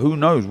jigsaw. Who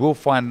knows? We'll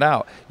find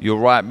out. You're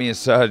right, me and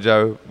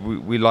Sergio,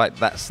 we like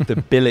that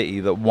stability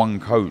that one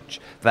coach,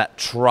 that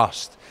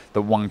trust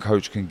that one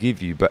coach can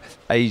give you. But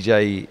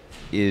AJ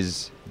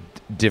is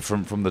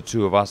different from the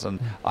two of us, and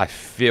I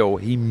feel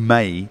he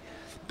may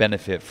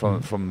benefit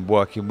from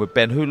working with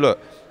Ben, who, look,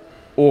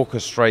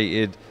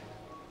 orchestrated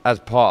as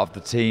part of the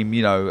team,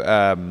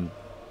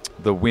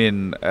 the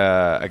win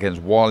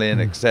against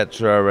Wallin,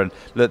 etc. And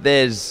look,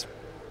 there's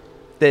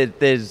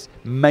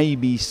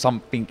maybe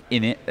something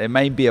in it. There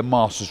may be a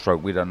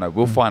masterstroke. We don't know.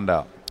 We'll find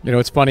out.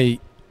 It's funny.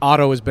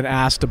 Otto has been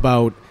asked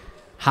about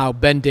how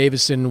Ben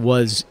Davison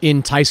was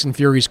in Tyson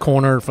Fury's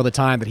corner for the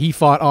time that he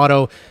fought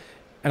Otto.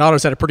 And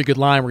Otto's had a pretty good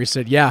line where he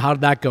said, yeah, how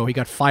did that go? He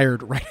got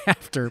fired right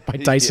after by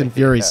Tyson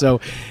Fury. Yeah.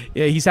 So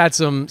yeah, he's had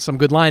some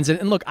good lines.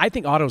 And look, I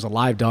think Otto's a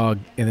live dog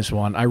in this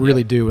one. I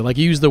really do. Like,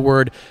 you used the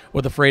word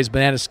or the phrase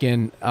banana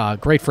skin.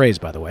 Great phrase,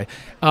 by the way.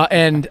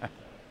 And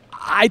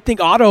I think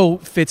Otto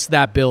fits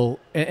that bill.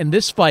 And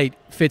this fight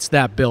fits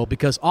that bill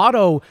because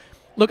Otto,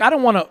 look, I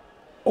don't want to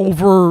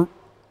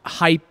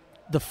overhype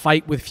the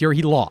fight with Fury.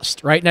 He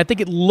lost, right? And I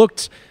think it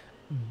looked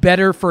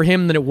better for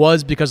him than it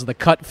was because of the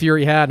cut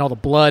Fury had and all the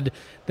blood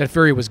that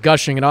Fury was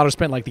gushing, and Otto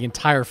spent like the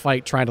entire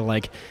fight trying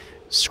to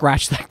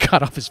scratch that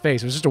cut off his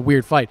face. It was just a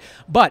weird fight.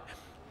 But,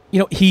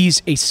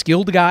 he's a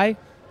skilled guy.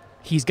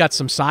 He's got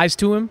some size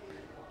to him.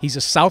 He's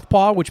a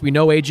southpaw, which we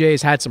know AJ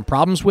has had some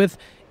problems with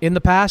in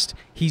the past.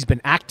 He's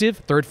been active.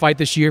 Third fight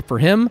this year for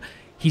him.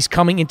 He's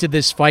coming into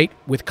this fight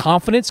with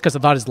confidence because I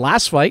thought his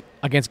last fight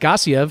against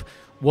Gassiev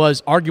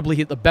was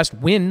arguably the best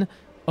win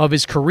of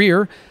his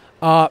career.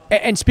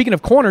 And speaking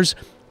of corners,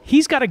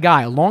 he's got a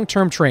guy, a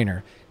long-term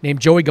trainer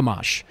named Joey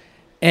Gamache.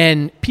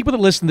 And people that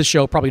listen to the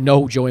show probably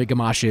know who Joey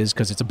Gamache is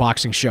because it's a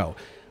boxing show.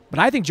 But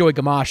I think Joey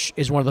Gamache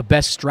is one of the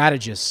best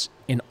strategists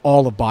in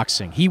all of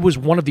boxing. He was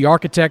one of the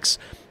architects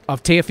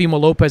of Teofimo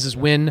Lopez's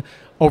win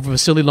over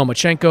Vasily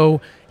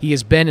Lomachenko. He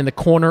has been in the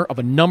corner of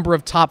a number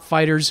of top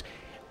fighters.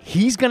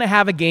 He's going to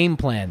have a game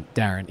plan,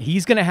 Darren.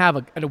 He's going to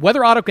have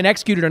whether Otto can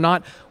execute it or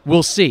not,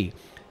 we'll see.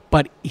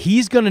 But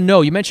he's going to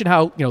know. You mentioned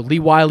how Lee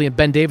Wiley and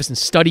Ben Davison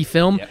study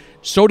film. Yep.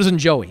 So does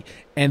Joey.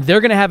 And they're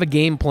going to have a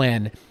game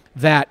plan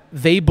that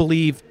they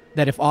believe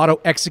that if Otto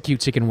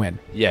executes, he can win.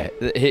 Yeah,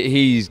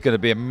 he's going to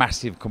be a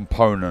massive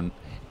component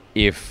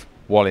if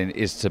Wallin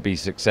is to be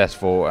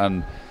successful.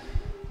 And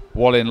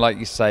Wallin, like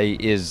you say,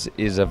 is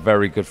a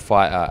very good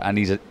fighter, and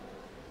he's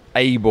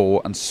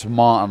able and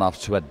smart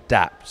enough to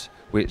adapt,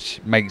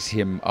 which makes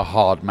him a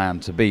hard man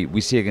to beat.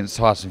 We see against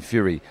Tyson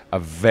Fury, a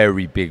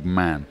very big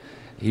man.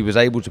 He was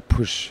able to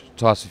push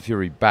Tyson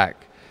Fury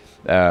back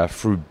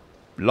through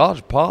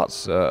large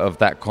parts of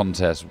that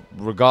contest,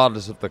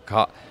 regardless of the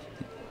cut.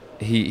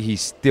 He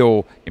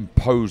still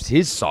imposed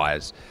his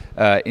size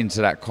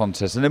into that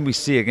contest. And then we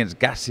see against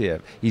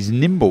Gassiev, he's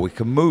nimble, he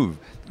can move,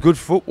 good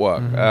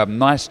footwork,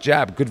 nice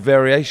jab, good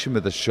variation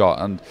with the shot.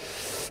 And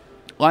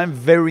I'm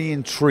very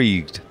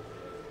intrigued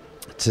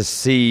to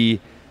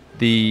see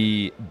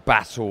the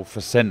battle for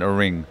center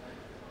ring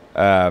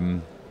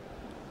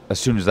as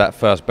soon as that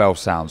first bell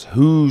sounds.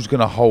 Who's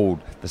going to hold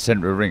the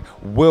center ring?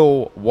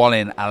 Will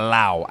Wallin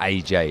allow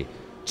AJ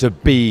to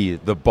be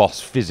the boss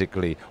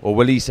physically, or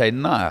will he say,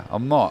 no,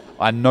 I'm not,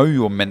 I know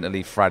you're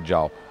mentally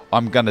fragile,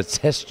 I'm going to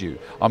test you,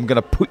 I'm going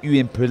to put you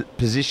in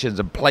positions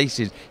and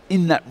places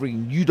in that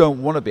ring you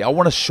don't want to be, I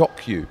want to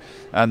shock you.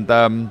 And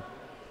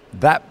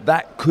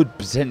that could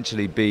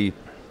potentially be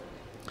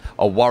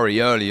a worry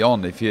early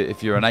on if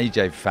you're an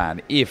AJ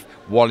fan, if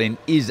Wallin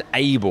is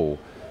able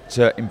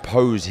to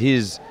impose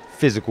his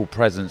physical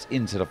presence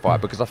into the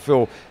fight, because I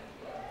feel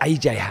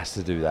AJ has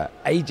to do that.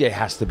 AJ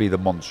has to be the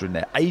monster in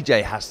there.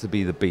 AJ has to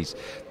be the beast.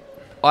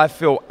 I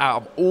feel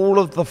out of all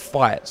of the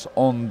fights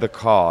on the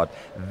card,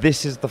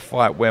 this is the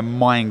fight where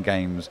mind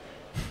games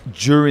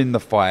during the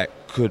fight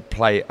could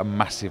play a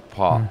massive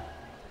part.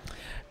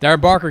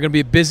 Darren Barker, going to be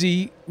a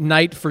busy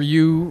night for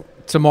you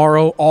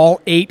tomorrow. All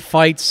 8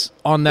 fights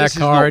on that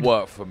card. This is not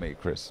work for me,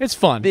 Chris. It's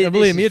fun.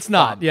 Believe me, it's fun.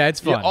 Not. Yeah, it's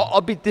fun. Yeah,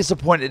 I'll be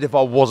disappointed if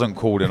I wasn't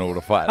called in all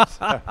the fights.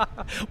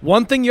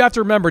 One thing you have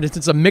to remember is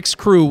it's a mixed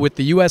crew with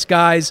the U.S.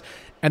 guys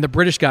and the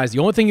British guys. The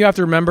only thing you have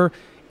to remember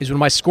is when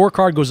my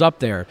scorecard goes up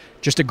there,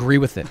 just agree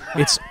with it.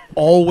 It's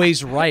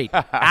always right.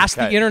 Ask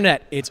the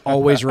internet. It's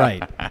always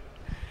right.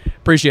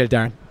 Appreciate it,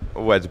 Darren.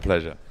 Always a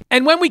pleasure.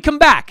 And when we come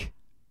back,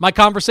 my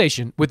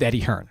conversation with Eddie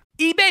Hearn.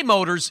 eBay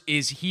Motors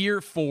is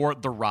here for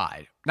the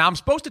ride. Now, I'm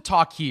supposed to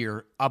talk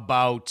here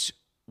about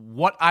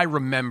what I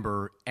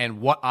remember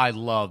and what I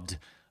loved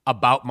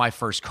about my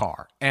first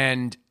car.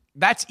 And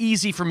that's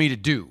easy for me to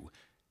do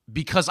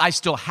because I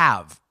still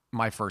have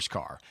my first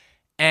car.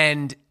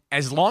 And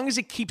as long as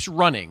it keeps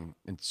running,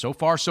 and so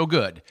far so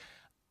good,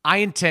 I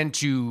intend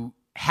to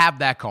have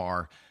that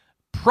car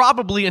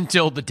probably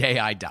until the day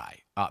I die.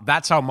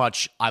 That's how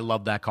much I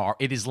love that car.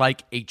 It is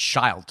like a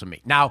child to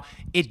me. Now,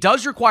 it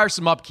does require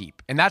some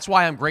upkeep, and that's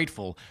why I'm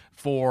grateful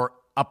for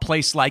a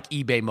place like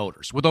eBay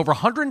Motors. With over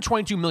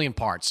 122 million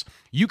parts,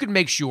 you can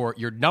make sure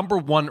your number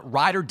one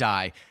ride or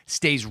die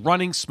stays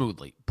running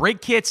smoothly.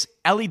 Brake kits,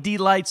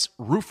 LED lights,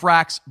 roof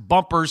racks,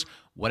 bumpers,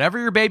 whatever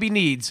your baby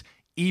needs,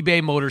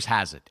 eBay Motors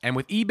has it. And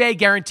with eBay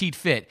Guaranteed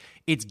Fit,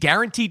 it's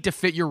guaranteed to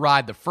fit your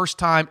ride the first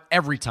time,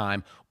 every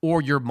time,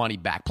 or your money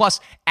back. Plus,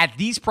 at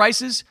these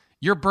prices,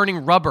 you're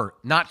burning rubber,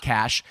 not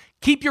cash.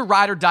 Keep your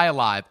ride or die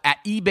alive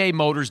at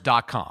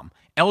ebaymotors.com.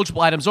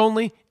 Eligible items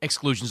only.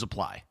 Exclusions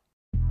apply.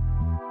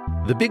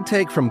 The Big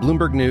Take from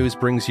Bloomberg News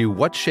brings you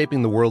what's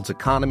shaping the world's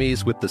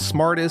economies with the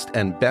smartest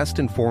and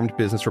best-informed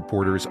business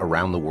reporters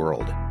around the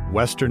world.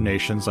 Western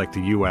nations like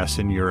the U.S.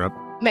 and Europe.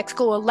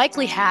 Mexico will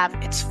likely have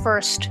its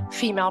first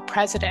female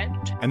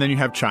president. And then you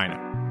have China.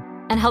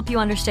 And help you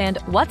understand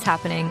what's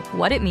happening,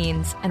 what it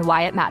means, and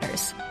why it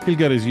matters. He'll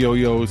get his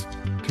yo-yos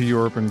to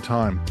Europe in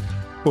time.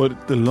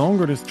 But the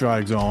longer this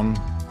drags on,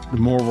 the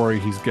more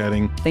worried he's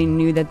getting. They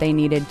knew that they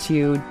needed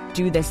to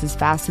do this as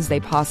fast as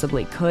they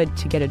possibly could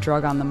to get a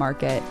drug on the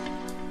market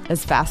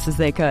as fast as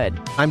they could.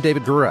 I'm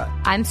David Gura.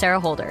 I'm Sarah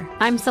Holder.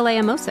 I'm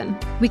Saleha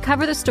Mohsen. We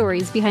cover the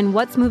stories behind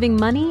what's moving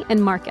money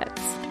and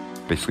markets.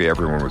 Basically,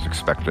 everyone was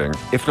expecting,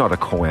 if not a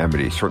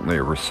calamity, certainly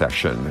a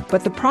recession.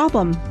 But the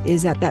problem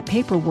is that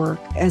paperwork,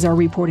 as our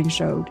reporting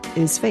showed,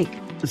 is fake.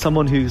 As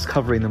someone who's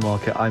covering the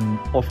market, I'm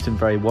often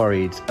very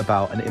worried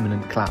about an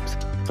imminent collapse.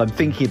 So I'm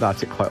thinking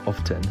about it quite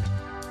often.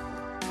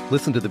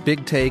 Listen to The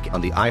Big Take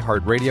on the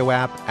iHeartRadio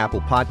app,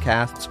 Apple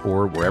Podcasts,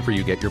 or wherever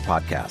you get your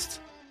podcasts.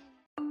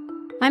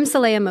 I'm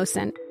Saleha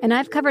Mohsen, and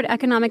I've covered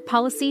economic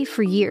policy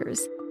for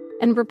years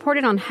and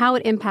reported on how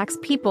it impacts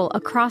people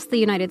across the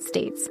United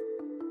States.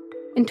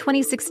 In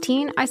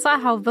 2016, I saw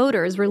how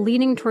voters were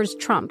leaning towards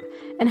Trump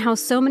and how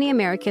so many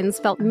Americans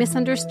felt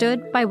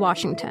misunderstood by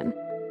Washington.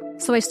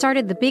 So I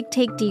started The Big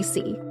Take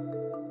DC.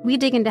 We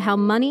dig into how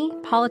money,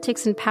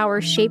 politics, and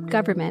power shape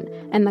government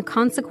and the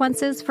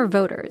consequences for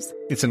voters.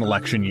 It's an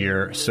election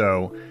year,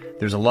 so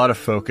there's a lot of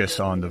focus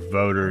on the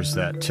voters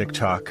that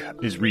TikTok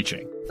is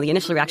reaching. The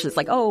initial reaction is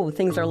like, oh,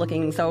 things are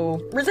looking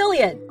so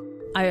resilient.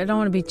 I don't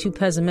want to be too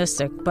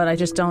pessimistic, but I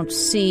just don't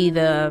see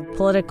the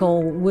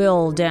political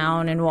will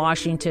down in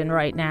Washington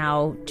right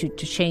now to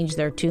change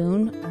their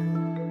tune.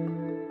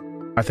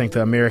 I think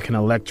the American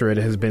electorate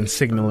has been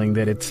signaling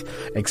that it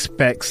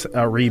expects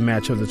a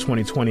rematch of the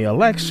 2020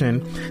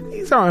 election.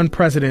 These are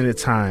unprecedented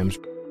times.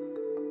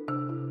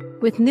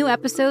 With new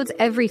episodes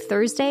every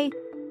Thursday,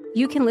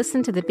 you can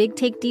listen to The Big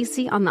Take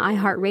DC on the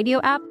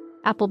iHeartRadio app,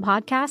 Apple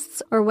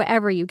Podcasts, or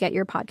wherever you get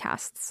your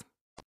podcasts.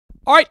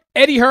 All right,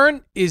 Eddie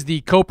Hearn is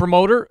the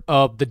co-promoter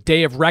of The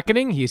Day of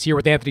Reckoning. He is here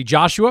with Anthony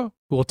Joshua,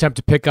 who will attempt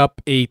to pick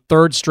up a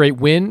third straight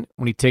win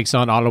when he takes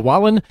on Otto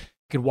Wallin.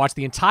 You can watch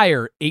the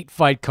entire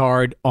 8-fight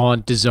card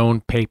on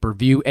DAZN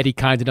pay-per-view. Eddie,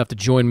 kind enough to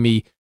join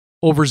me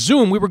over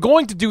Zoom. We were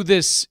going to do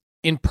this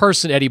in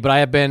person, Eddie, but I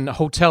have been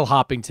hotel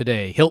hopping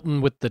today.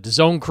 Hilton with the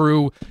DAZN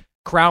crew,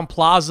 Crown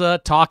Plaza,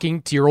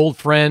 talking to your old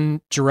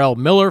friend Jarrell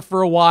Miller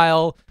for a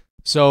while.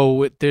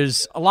 So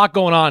there's a lot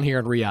going on here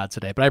in Riyadh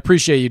today, but I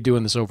appreciate you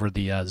doing this over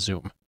the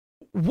Zoom.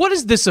 What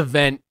does this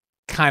event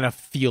kind of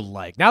feel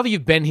like? Now that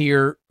you've been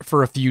here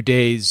for a few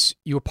days,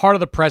 you were part of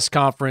the press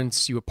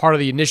conference, you were part of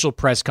the initial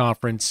press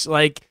conference.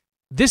 Like,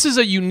 this is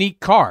a unique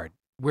card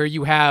where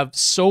you have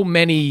so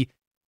many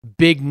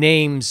big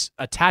names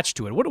attached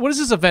to it. What does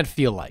this event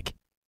feel like?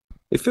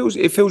 It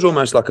feels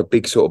almost like a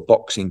big sort of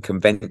boxing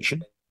convention.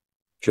 Do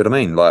you know what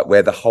I mean? Like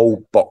where the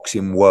whole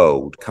boxing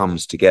world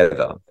comes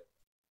together.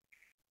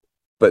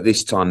 But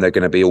this time they're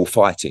going to be all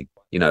fighting.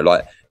 You know,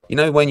 like, you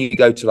know, when you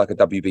go to like a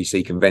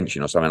WBC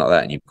convention or something like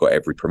that, and you've got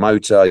every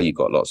promoter, you've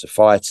got lots of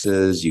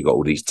fighters, you've got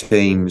all these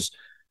teams.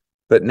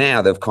 But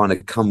now they've kind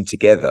of come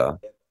together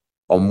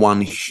on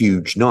one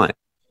huge night.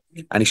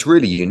 And it's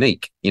really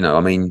unique. You know,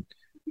 I mean,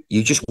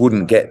 you just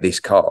wouldn't get this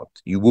card.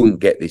 You wouldn't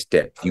get this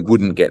depth. You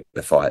wouldn't get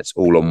the fights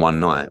all on one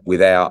night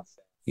without,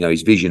 you know,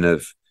 his vision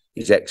of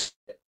his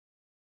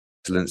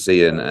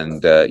excellency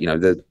and you know,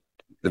 the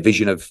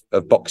vision of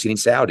boxing in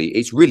Saudi.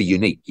 It's really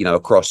unique, you know,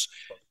 across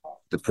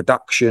the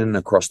production,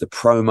 across the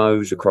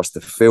promos, across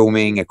the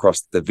filming,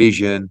 across the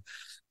vision.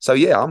 So,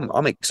 yeah,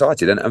 I'm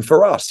excited. And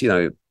for us, you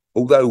know,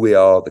 although we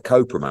are the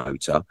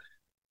co-promoter,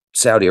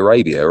 Saudi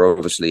Arabia are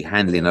obviously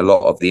handling a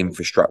lot of the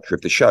infrastructure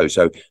of the show.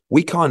 So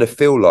we kind of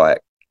feel like,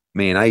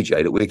 me and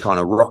AJ, that we're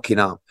kind of rocking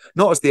up,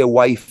 not as the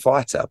away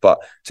fighter, but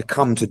to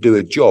come to do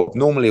a job.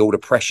 Normally all the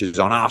pressure's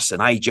on us and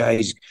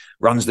AJ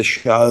runs the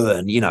show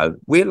and, you know,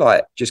 we're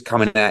like just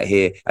coming out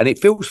here and it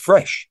feels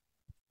fresh.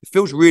 It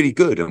feels really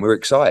good and we're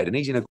excited and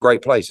he's in a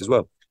great place as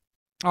well.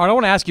 All right, I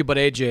want to ask you about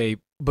AJ,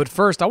 but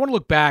first I want to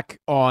look back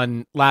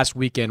on last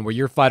weekend where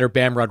your fighter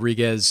Bam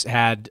Rodriguez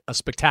had a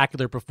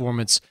spectacular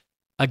performance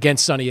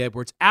against Sonny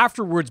Edwards.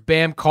 Afterwards,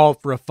 Bam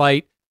called for a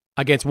fight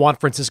against Juan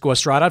Francisco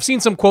Estrada. I've seen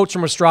some quotes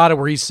from Estrada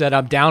where he said,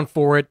 I'm down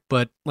for it,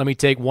 but let me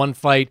take one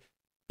fight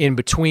in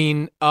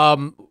between.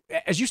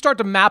 As you start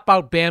to map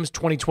out Bam's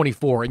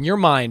 2024, in your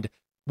mind,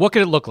 what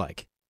could it look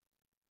like?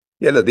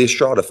 Yeah, look, the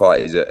Estrada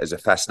fight is a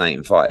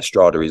fascinating fight.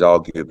 Estrada is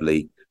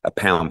arguably a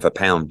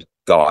pound-for-pound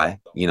guy,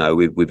 you know,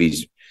 with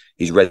his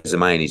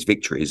resume and his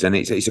victories. And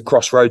it's a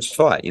crossroads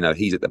fight. You know,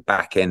 he's at the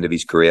back end of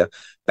his career.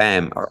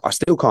 Bam, I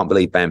still can't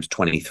believe Bam's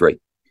 23.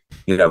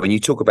 You know, when you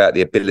talk about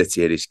the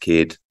ability of this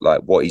kid,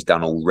 like what he's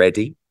done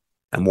already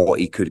and what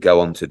he could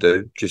go on to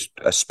do, just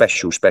a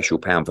special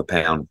pound for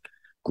pound,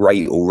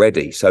 great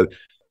already. So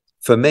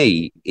for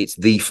me, it's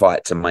the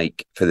fight to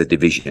make for the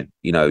division.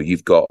 You know,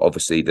 you've got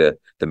obviously the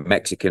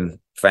Mexican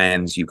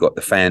fans, you've got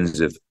the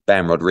fans of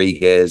Bam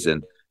Rodriguez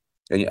and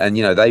you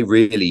know, they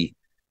really,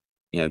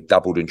 you know,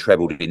 doubled and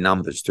trebled in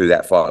numbers through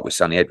that fight with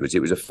Sonny Edwards.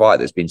 It was a fight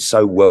that's been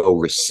so well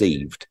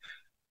received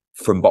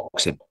from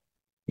boxing.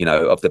 You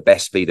know, of the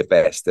best be the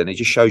best. And it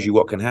just shows you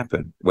what can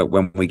happen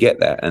when we get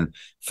that. And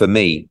for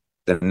me,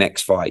 the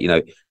next fight, you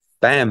know,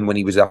 Bam, when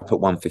he was up at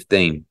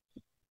 115,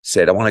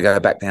 said, I want to go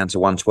back down to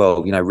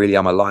 112. You know, really,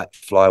 I'm a light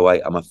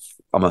flyweight.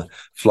 I'm a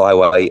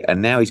flyweight.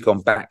 And now he's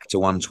gone back to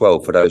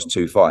 112 for those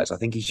two fights. I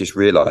think he's just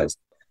realised.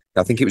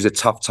 I think it was a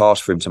tough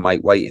task for him to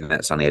make weight in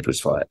that Sonny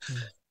Edwards fight.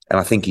 And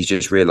I think he's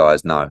just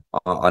realised, no,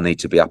 I need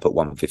to be up at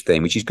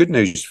 115, which is good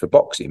news for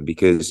boxing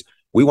because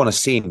we want to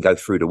see him go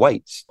through the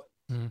weights.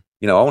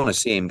 You know, I want to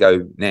see him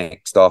go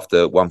next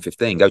after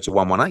 115, go to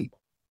 118,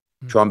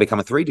 try and become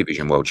a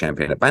 3-division world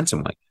champion at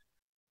bantamweight.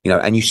 You know,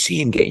 and you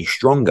see him getting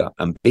stronger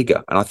and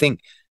bigger. And I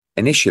think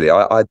initially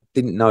I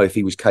didn't know if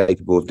he was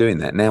capable of doing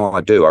that. Now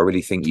I do. I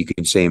really think you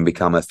can see him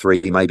become a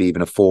 3, maybe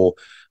even a 4.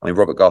 I mean,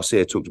 Robert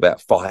Garcia talked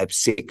about 5,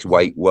 6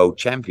 weight world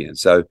champion.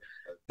 So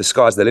the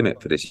sky's the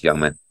limit for this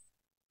young man.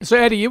 So,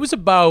 Eddie, it was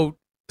about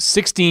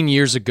 16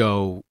 years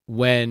ago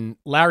when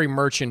Larry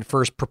Merchant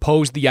first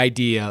proposed the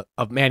idea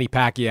of Manny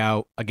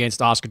Pacquiao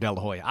against Oscar De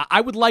La Hoya.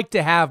 I would like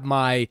to have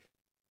my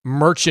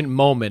Merchant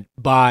moment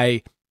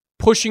by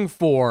pushing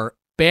for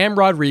Bam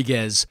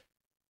Rodriguez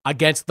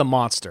against the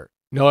monster,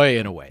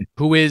 Naoya Inoue,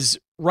 who is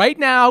right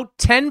now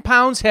 10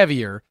 pounds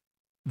heavier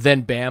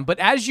than Bam. But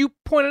as you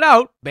pointed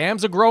out,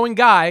 Bam's a growing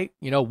guy.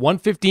 You know,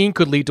 115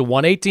 could lead to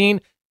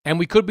 118, and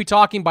we could be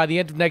talking by the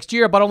end of next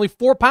year about only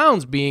 4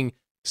 pounds being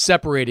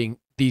separating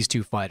these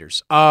two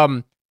fighters.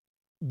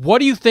 What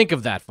do you think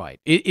of that fight?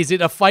 Is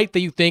it a fight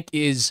that you think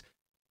is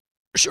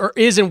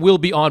and will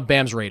be on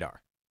Bam's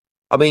radar?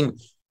 I mean,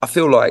 I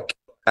feel like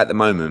at the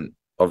moment,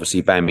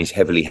 obviously Bam is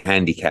heavily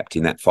handicapped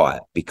in that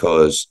fight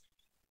because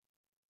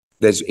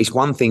it's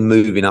one thing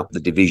moving up the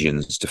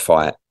divisions to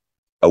fight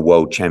a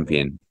world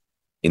champion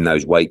in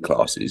those weight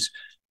classes.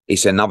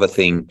 It's another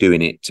thing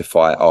doing it to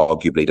fight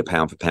arguably the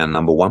pound for pound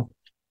number one.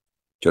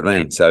 Do you know what I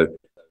mean? So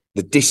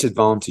the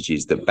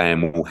disadvantages that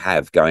Bam will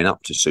have going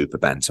up to super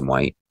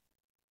bantamweight,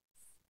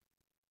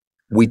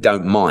 we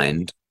don't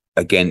mind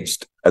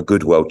against a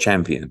good world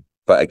champion,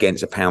 but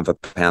against a pound for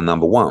pound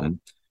number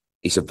one,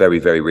 it's a very,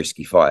 very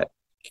risky fight.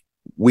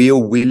 We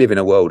live in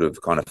a world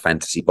of kind of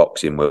fantasy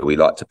boxing where we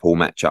like to pull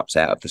matchups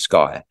out of the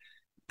sky.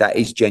 That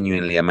is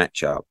genuinely a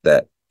matchup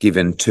that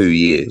given 2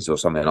 years or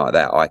something like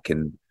that, I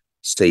can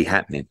see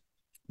happening.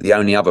 The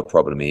only other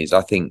problem is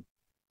I think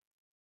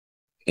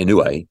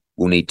Inoue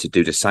will need to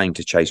do the same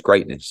to chase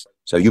greatness.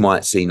 So you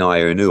might see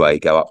Naya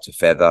Inoue go up to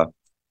feather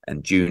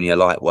and junior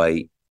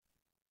lightweight.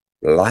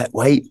 I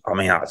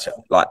mean,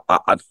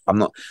 I'm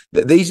not.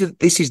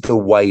 This is the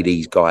way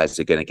these guys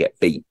are going to get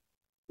beat.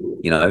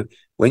 You know,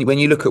 when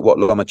you look at what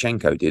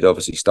Lomachenko did,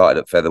 obviously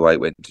started at featherweight,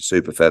 went to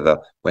super feather,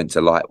 went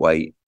to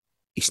lightweight.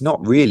 It's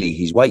not really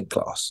his weight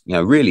class. You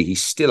know, really,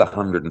 he's still a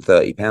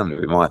 130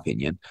 pounder in my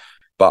opinion,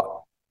 but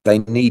they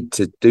need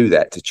to do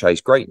that to chase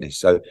greatness.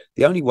 So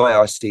the only way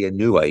I see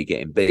Inoue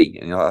getting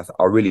beat, and I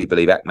really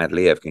believe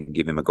Akhmadaliev can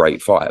give him a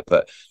great fight,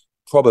 but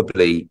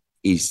probably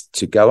is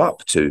to go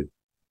up to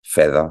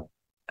feather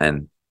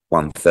and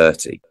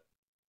 130.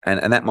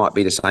 And that might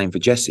be the same for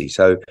Jesse.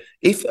 So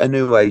if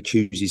Inoue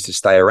chooses to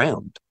stay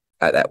around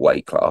at that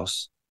weight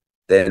class,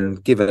 then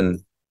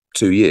given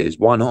 2 years,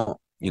 why not?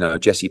 You know,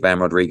 Jesse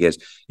Bam Rodriguez.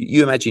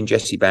 You imagine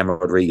Jesse Bam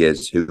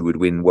Rodriguez, who would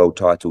win world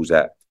titles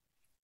at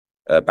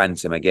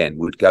Bantam again,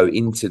 would go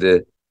into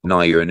the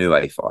Naya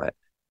Inoue fight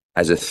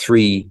as a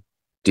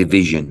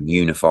 3-division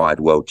unified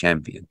world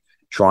champion,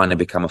 trying to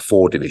become a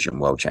 4-division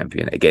world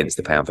champion against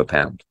the pound for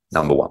pound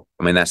number one.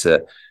 I mean, that's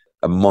a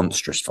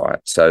monstrous fight.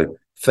 So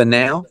for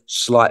now,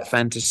 slight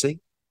fantasy,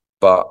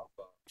 but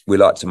we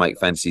like to make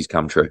fantasies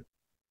come true.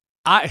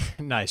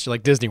 Nice. You're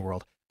like Disney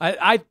World.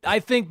 I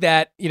think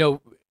that, you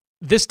know,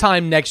 this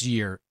time next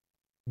year,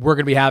 we're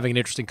going to be having an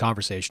interesting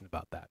conversation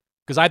about that.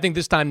 Because I think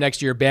this time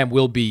next year, Bam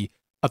will be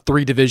a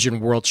 3-division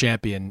world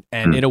champion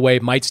and in a way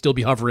might still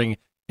be hovering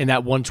in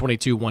that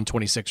 122,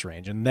 126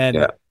 range. And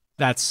then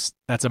that's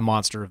a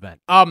monster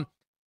event.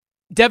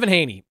 Devin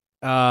Haney,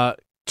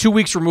 2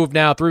 weeks removed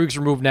now, 3 weeks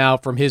removed now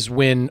from his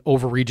win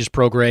over Regis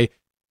Prograis.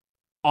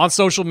 On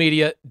social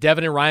media,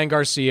 Devin and Ryan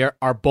Garcia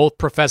are both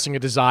professing a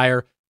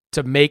desire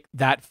to make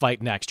that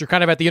fight next. You're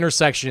kind of at the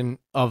intersection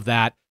of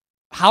that.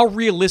 How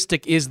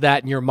realistic is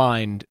that in your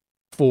mind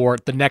for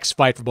the next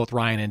fight for both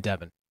Ryan and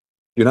Devin?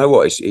 You know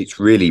what? It's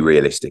really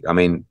realistic. I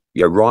mean,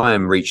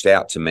 Ryan reached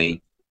out to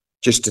me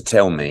just to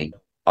tell me,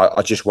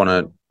 I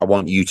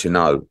want you to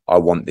know I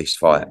want this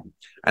fight.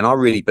 And I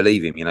really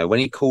believe him. You know, when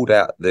he called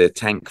out the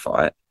Tank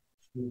fight,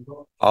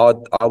 I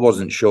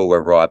wasn't sure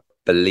whether I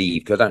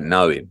believed, because I don't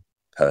know him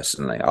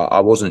personally. I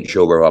wasn't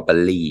sure whether I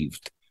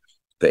believed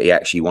that he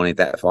actually wanted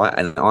that fight.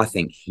 And I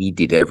think he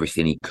did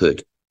everything he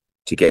could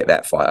to get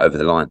that fight over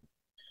the line.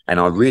 And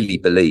I really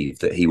believe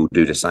that he will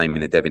do the same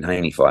in the Devin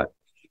Haney fight.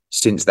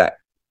 Since that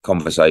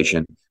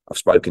conversation, I've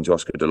spoken to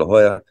Oscar De La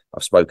Hoya,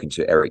 I've spoken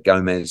to Eric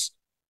Gomez.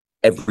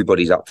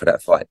 Everybody's up for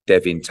that fight.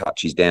 Devin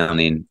touches down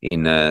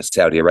in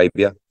Saudi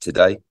Arabia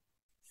today.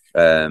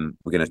 We're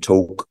going to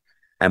talk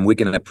and we're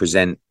going to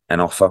present an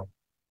offer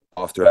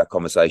after our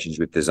conversations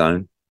with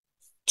DAZN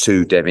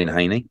to Devin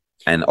Haney,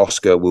 and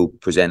Oscar will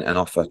present an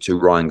offer to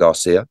Ryan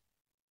Garcia.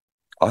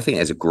 I think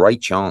there's a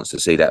great chance to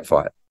see that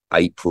fight.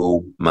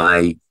 April,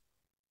 May,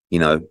 you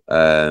know,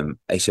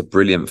 it's a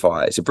brilliant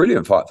fight. It's a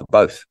brilliant fight for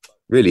both.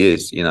 Really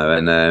is, you know,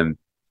 and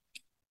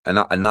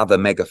another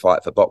mega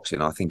fight for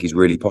boxing, I think, is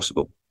really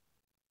possible.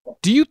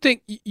 Do you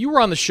think you were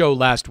on the show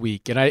last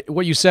week, and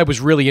what you said was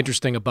really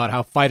interesting about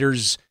how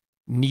fighters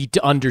need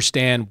to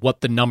understand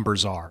what the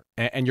numbers are,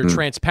 and you're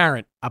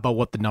transparent about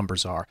what the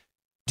numbers are.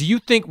 Do you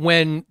think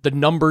when the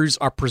numbers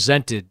are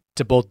presented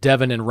to both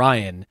Devin and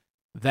Ryan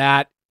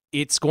that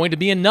it's going to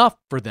be enough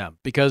for them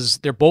because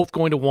they're both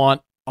going to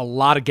want a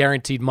lot of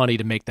guaranteed money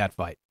to make that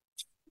fight?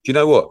 Do you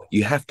know what?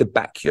 You have to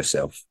back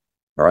yourself,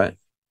 all right?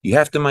 You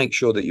have to make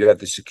sure that you have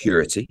the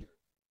security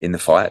in the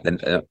fight,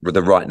 with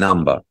the right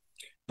number.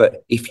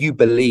 But if you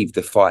believe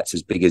the fight's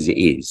as big as it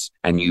is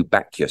and you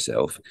back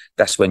yourself,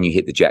 that's when you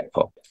hit the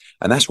jackpot.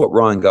 And that's what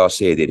Ryan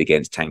Garcia did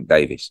against Tank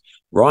Davis.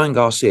 Ryan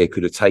Garcia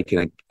could have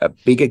taken a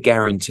bigger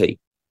guarantee,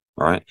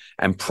 right,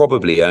 and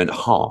probably earned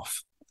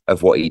half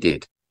of what he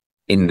did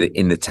in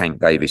the Tank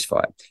Davis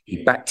fight.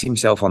 He backed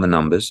himself on the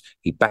numbers,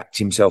 he backed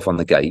himself on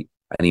the gate,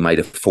 and he made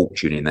a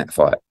fortune in that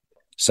fight.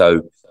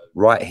 So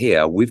right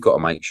here, we've got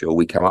to make sure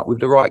we come up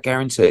with the right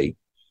guarantee,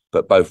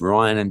 but both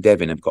Ryan and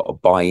Devin have got to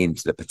buy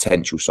into the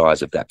potential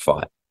size of that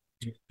fight,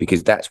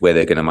 because that's where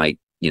they're going to make,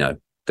 you know,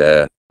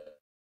 their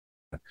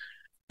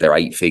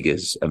 8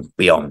 figures and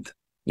beyond,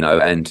 you know.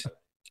 And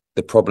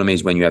the problem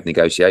is when you have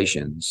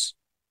negotiations.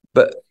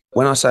 But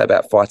when I say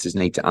about fighters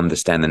need to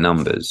understand the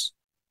numbers,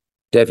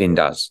 Devin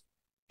does,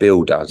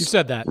 Bill does. You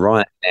said that.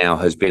 Ryan now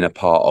has been a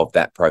part of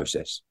that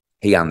process.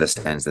 He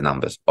understands the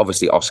numbers.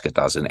 Obviously, Oscar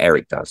does and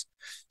Eric does.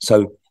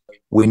 So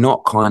we're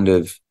not kind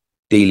of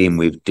dealing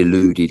with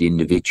deluded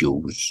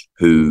individuals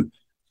who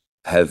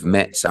have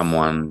met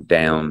someone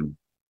down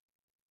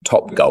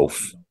Top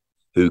Golf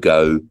who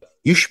go,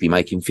 you should be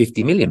making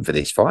 50 million for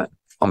this fight.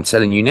 I'm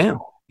telling you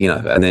now, you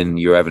know, and then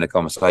you're having a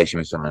conversation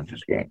with someone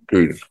just going,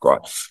 Jesus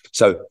Christ.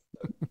 So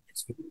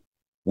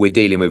we're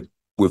dealing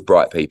with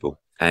bright people,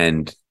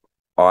 and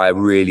I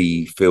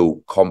really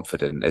feel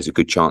confident there's a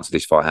good chance of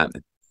this fight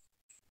happening.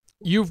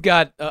 You've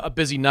got a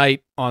busy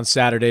night on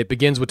Saturday. It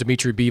begins with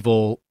Dimitri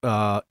Bivol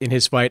in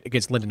his fight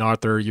against Lyndon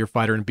Arthur, your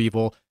fighter in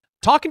Bivol.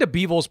 talking to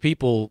Bivol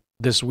people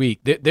this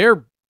week,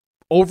 they're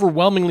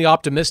overwhelmingly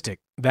optimistic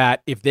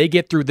that if they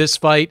get through this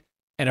fight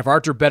and if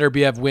Artur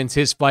Beterbiev wins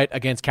his fight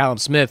against Callum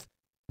Smith,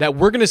 that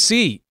we're going to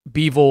see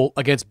Bivol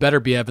against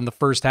Beterbiev in the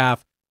first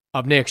half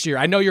of next year.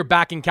 I know you're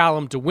backing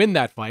Callum to win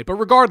that fight, but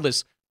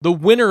regardless, the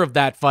winner of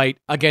that fight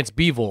against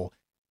Bivol,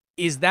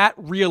 is that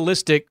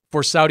realistic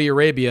for Saudi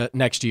Arabia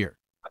next year?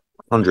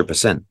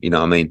 100%. You know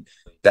what I mean?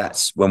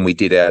 That's when we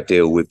did our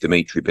deal with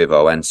Dimitri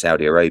Bivol and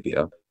Saudi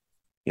Arabia.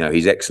 You know,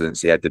 His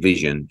Excellency had the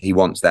vision. He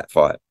wants that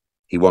fight.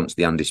 He wants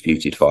the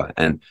undisputed fight.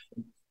 And,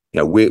 you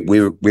know,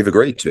 we've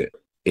agreed to it.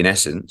 In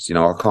essence, you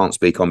know, I can't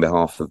speak on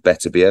behalf of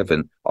Beterbiev,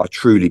 and I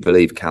truly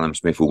believe Callum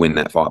Smith will win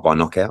that fight by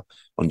knockout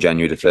on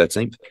January the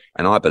 13th.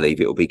 And I believe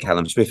it will be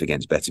Callum Smith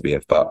against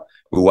Beterbiev, but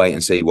we'll wait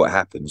and see what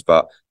happens.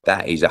 But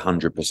that is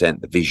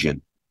 100% the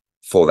vision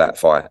for that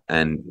fight.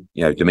 And,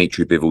 you know,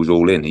 Dimitri Bivol's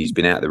all in. He's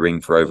been out of the ring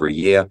for over a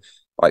year.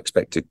 I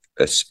expect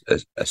a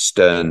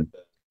stern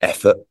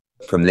effort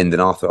from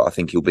Lyndon Arthur. I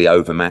think he'll be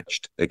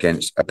overmatched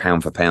against a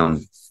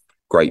pound-for-pound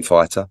great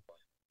fighter.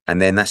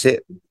 And then that's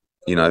it.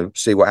 You know,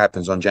 see what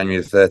happens on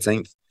January the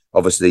 13th.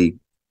 Obviously,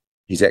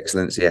 His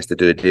Excellency has to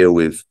do a deal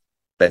with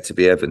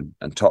Beterbiev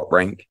and Top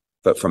Rank.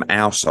 But from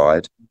our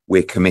side,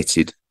 we're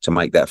committed to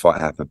make that fight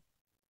happen.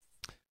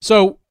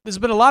 So there's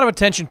been a lot of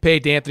attention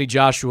paid to Anthony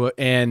Joshua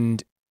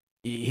and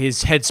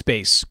his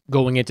headspace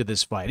going into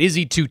this fight. Is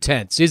he too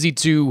tense? Is he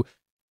too,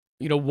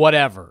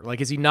 whatever? Like,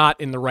 is he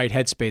not in the right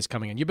headspace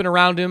coming in? You've been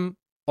around him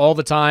all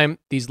the time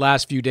these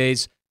last few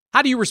days.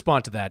 How do you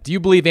respond to that? Do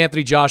you believe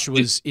Anthony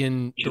Joshua's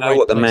in the right place? You know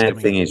what the mad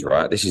thing is,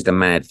 right? This is the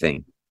mad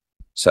thing.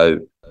 So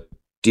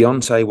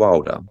Deontay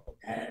Wilder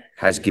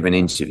has given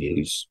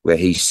interviews where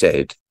he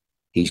said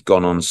he's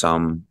gone on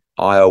some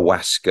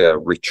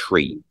ayahuasca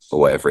retreat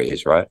or whatever it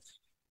is, right?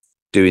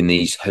 Doing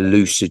these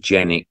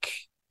hallucinogenic,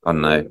 I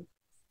don't know,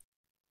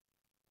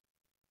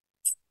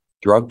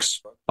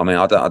 drugs. I mean,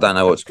 I don't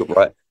know what's good,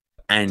 right?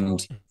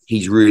 And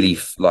he's really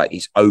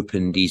he's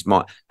opened his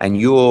mind.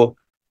 And you're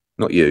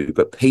not you,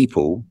 but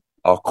people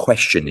are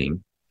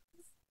questioning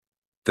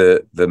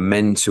the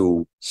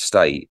mental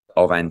state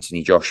of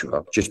Anthony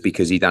Joshua just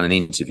because he done an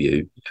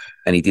interview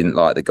and he didn't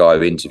like the guy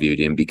who interviewed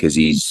him because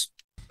he's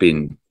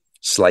been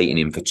slating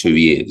him for 2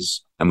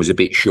 years and was a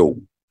bit short.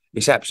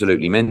 It's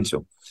absolutely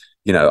mental.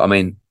 I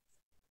mean,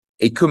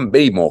 he couldn't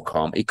be more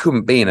calm. He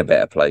couldn't be in a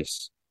better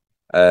place.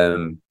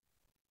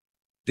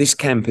 This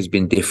camp has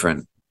been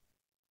different.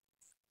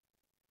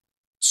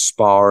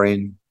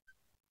 Sparring,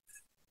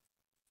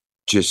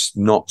 just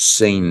not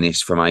seen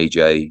this from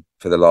AJ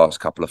for the last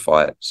couple of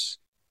fights.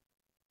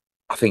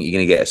 I think you're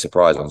going to get a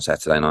surprise on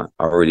Saturday night.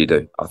 I really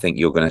do. I think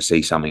you're going to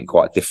see something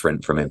quite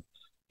different from him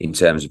in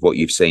terms of what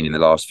you've seen in the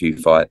last few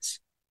fights.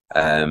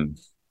 I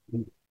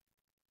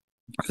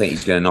think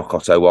he's going to knock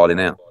Otto Wilding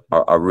out.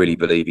 I really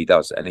believe he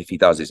does. And if he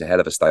does, it's a hell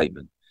of a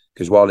statement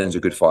because Wilding's a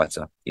good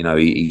fighter.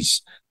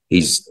 He's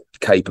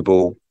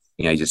capable.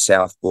 He's a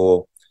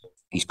southpaw.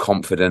 He's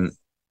confident.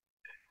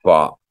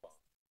 But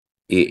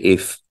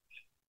if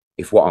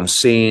what I'm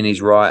seeing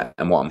is right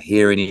and what I'm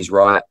hearing is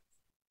right,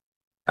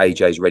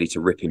 AJ's ready to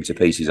rip him to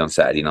pieces on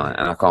Saturday night,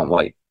 and I can't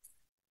wait.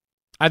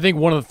 I think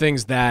one of the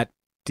things that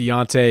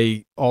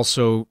Deontay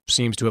also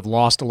seems to have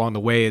lost along the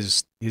way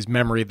is his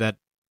memory that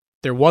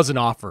there was an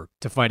offer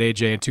to fight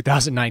AJ in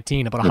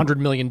 2019, about $100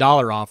 million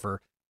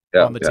offer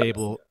on the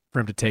table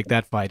for him to take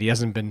that fight. He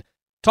hasn't been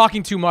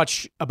talking too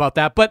much about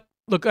that, but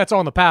look, that's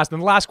all in the past.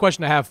 And the last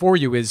question I have for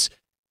you is,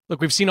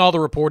 look, we've seen all the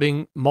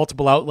reporting,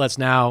 multiple outlets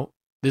now.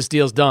 This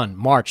deal's done.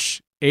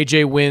 March,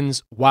 AJ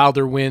wins,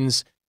 Wilder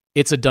wins.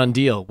 It's a done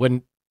deal.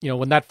 When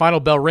that final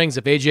bell rings,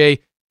 if AJ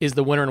is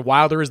the winner and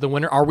Wilder is the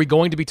winner, are we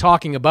going to be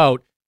talking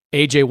about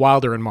AJ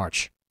Wilder in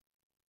March?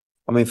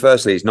 I mean,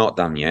 firstly, it's not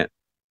done yet.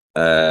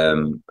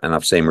 And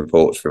I've seen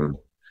reports from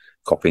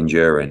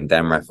Coppinger and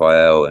Dan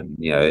Rafael, and,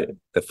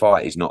 the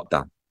fight is not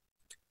done.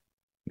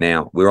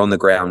 Now, we're on the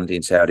ground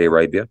in Saudi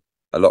Arabia.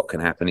 A lot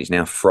can happen. It's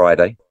now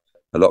Friday.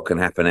 A lot can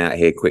happen out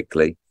here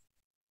quickly.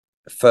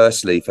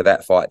 Firstly, for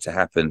that fight to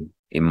happen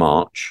in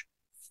March,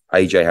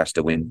 AJ has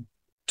to win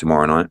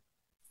tomorrow night.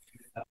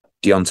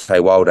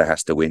 Deontay Wilder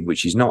has to win,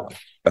 which is not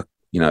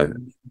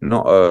an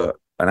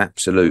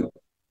absolute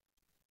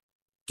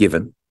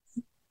given.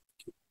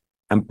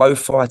 And both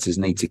fighters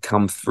need to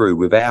come through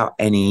without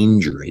any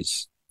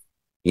injuries.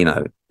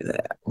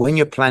 When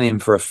you're planning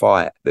for a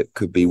fight that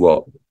could be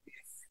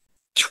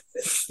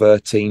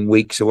 13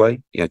 weeks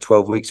away,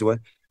 12 weeks away.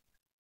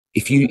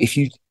 If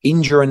you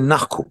injure a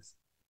knuckle,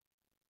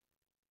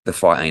 the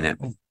fight ain't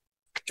happening.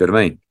 Do you know what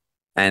I mean?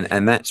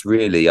 And that's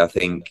really, I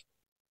think,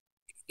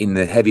 in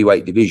the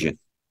heavyweight division,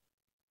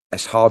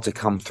 it's hard to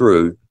come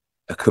through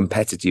a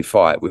competitive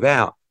fight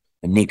without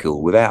a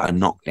niggle, without a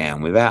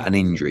knockdown, without an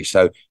injury.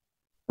 So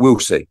we'll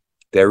see.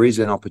 There is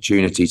an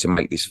opportunity to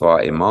make this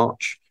fight in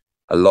March.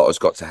 A lot has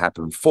got to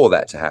happen for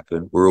that to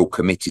happen. We're all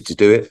committed to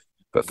do it.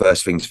 But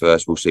first things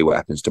first, we'll see what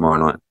happens tomorrow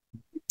night.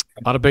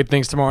 A lot of big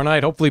things tomorrow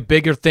night. Hopefully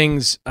bigger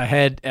things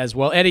ahead as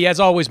well. Eddie, as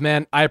always,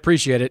 man, I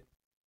appreciate it.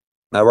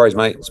 No worries,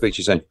 mate. Speak to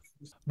you soon.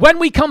 When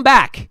we come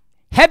back,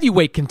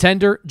 heavyweight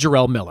contender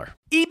Jarrell Miller.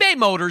 eBay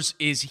Motors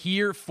is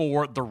here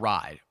for the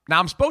ride. Now,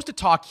 I'm supposed to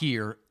talk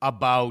here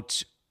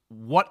about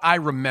what I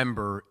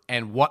remember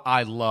and what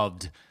I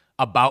loved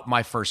about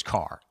my first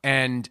car.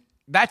 And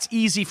that's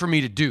easy for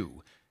me to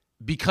do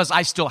because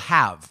I still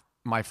have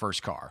my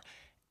first car.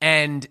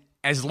 And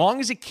as long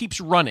as it keeps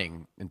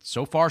running, and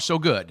so far so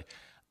good,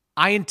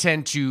 I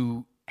intend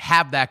to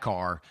have that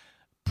car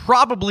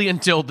probably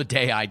until the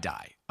day I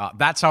die.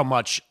 That's how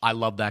much I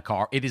love that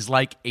car. It is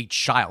like a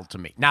child to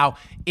me. Now,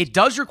 it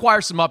does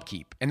require some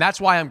upkeep, and that's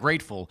why I'm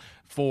grateful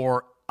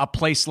for a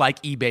place like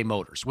eBay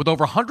Motors. With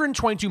over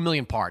 122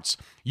 million parts,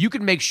 you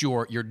can make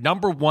sure your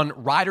number one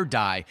ride or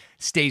die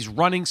stays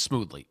running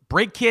smoothly.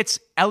 Brake kits,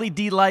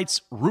 LED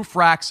lights, roof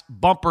racks,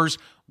 bumpers,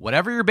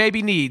 whatever your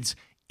baby needs,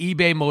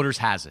 eBay Motors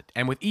has it.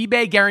 And with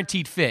eBay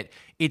Guaranteed Fit,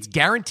 it's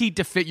guaranteed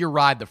to fit your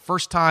ride the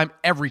first time,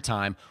 every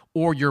time,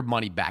 or your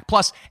money back.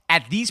 Plus,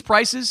 at these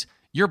prices,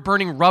 you're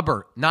burning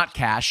rubber, not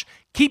cash.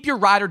 Keep your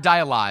ride or die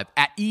alive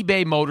at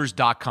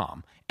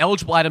ebaymotors.com.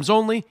 Eligible items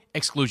only.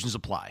 Exclusions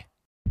apply.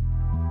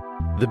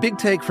 The Big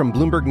Take from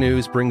Bloomberg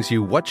News brings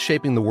you what's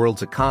shaping the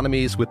world's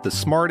economies with the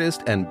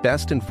smartest and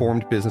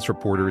best-informed business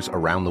reporters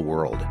around the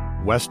world.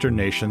 Western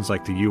nations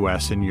like the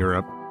U.S. and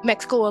Europe.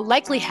 Mexico will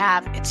likely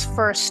have its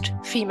first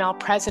female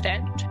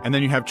president. And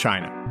then you have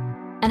China.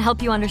 And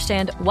help you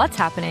understand what's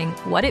happening,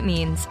 what it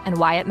means, and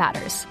why it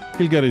matters.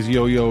 He'll get his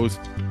yo-yos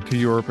to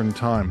Europe in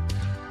time.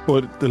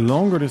 But the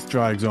longer this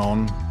drags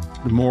on,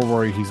 the more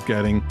worry he's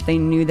getting. They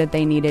knew that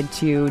they needed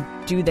to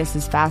do this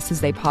as fast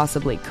as they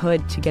possibly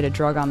could to get a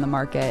drug on the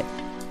market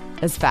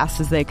as fast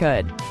as they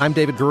could. I'm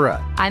David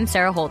Gura. I'm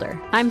Sarah Holder.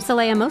 I'm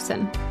Saleha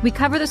Mohsen. We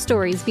cover the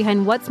stories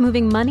behind what's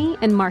moving money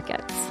and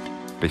markets.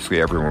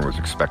 Basically, everyone was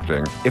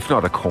expecting, if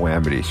not a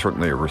calamity,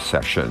 certainly a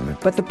recession.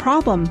 But the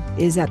problem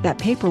is that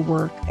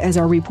paperwork, as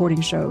our reporting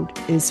showed,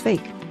 is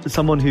fake. As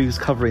someone who's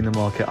covering the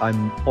market,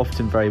 I'm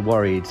often very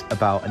worried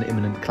about an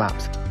imminent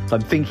collapse. So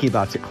I'm thinking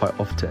about it quite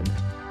often.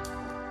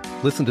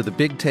 Listen to The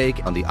Big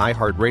Take on the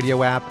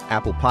iHeartRadio app,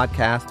 Apple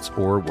Podcasts,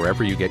 or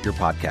wherever you get your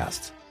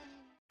podcasts.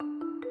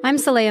 I'm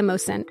Saleha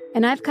Mohsen,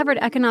 and I've covered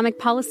economic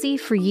policy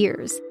for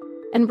years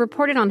and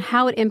reported on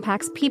how it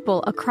impacts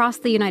people across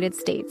the United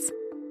States.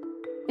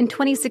 In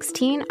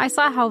 2016, I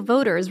saw how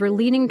voters were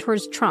leaning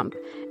towards Trump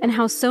and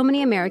how so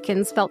many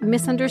Americans felt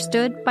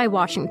misunderstood by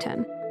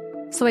Washington.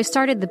 So I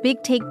started The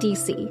Big Take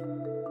DC.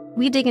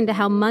 We dig into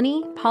how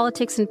money,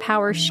 politics, and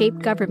power shape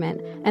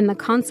government and the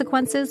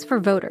consequences for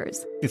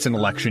voters. It's an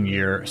election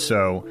year,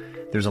 so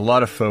there's a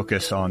lot of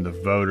focus on the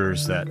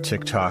voters that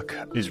TikTok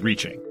is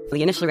reaching.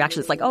 The initial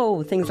reaction is like,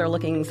 oh, things are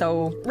looking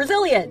so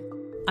resilient.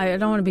 I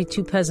don't want to be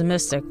too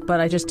pessimistic, but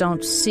I just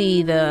don't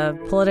see the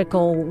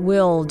political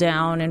will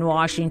down in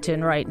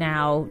Washington right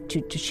now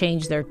to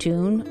change their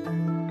tune.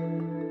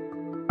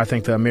 I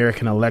think the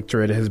American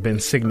electorate has been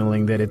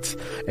signaling that it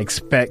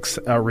expects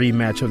a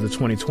rematch of the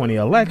 2020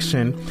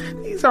 election.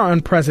 These are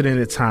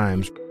unprecedented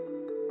times.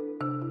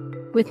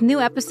 With new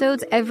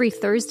episodes every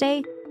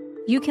Thursday,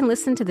 you can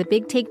listen to The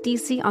Big Take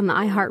DC on the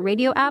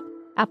iHeartRadio app,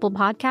 Apple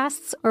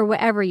Podcasts, or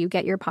wherever you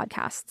get your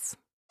podcasts.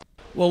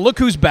 Well, look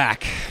who's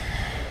back.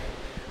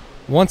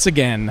 Once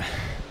again,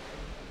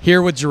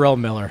 here with Jarrell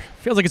Miller.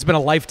 Feels like it's been a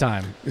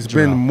lifetime. It's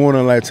been more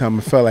than a lifetime.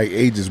 It felt like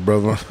ages,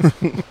 brother.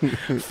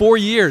 4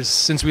 years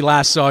since we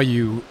last saw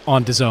you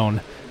on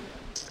DAZN.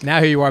 Now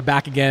here you are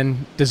back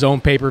again,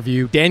 DAZN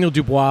pay-per-view. Daniel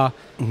Dubois,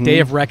 Day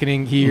of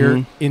Reckoning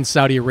here in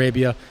Saudi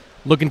Arabia.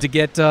 Looking to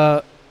get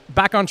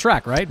back on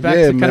track, right? Back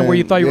to kind of where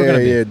you thought you were going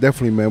to be. Yeah,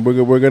 definitely, man.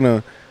 We're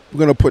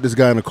gonna put this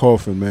guy in the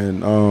coffin,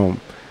 man.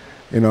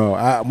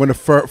 When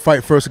the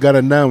fight first got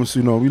announced,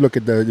 we look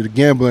at the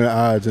gambling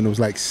odds, and it was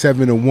like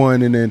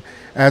 7-1, and then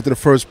after the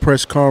first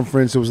press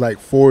conference, it was like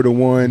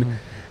 4-1,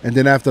 and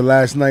then after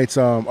last night's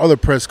other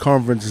press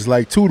conference, it's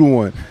like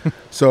 2-1.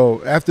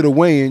 So after the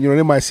weigh-in,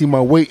 they might see my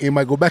weight, and it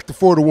might go back to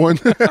 4-1.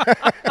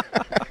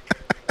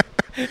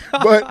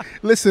 But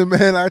listen,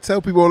 man, I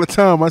tell people all the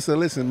time, I said,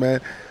 listen,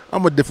 man,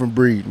 I'm a different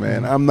breed,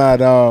 man. I'm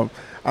not.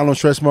 I don't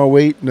stress my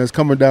weight, and it's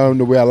coming down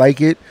the way I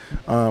like it.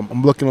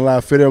 I'm looking a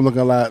lot fitter. I'm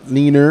looking a lot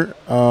leaner.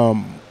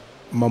 My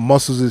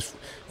muscles is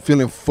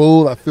feeling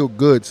full. I feel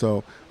good,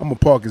 so I'm going to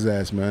park his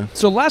ass, man.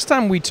 So last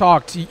time we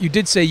talked, you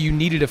did say you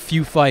needed a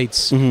few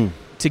fights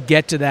to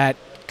get to that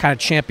kind of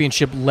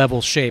championship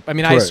level shape. I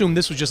mean, correct. I assume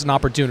this was just an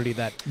opportunity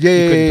that you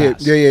couldn't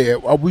pass. Yeah.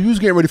 We was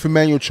getting ready for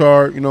Manual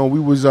Char. We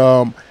was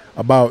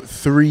about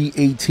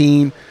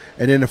 318.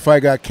 And then the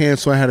fight got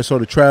canceled. I had to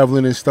sort of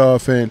traveling and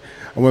stuff, and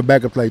I went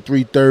back up to like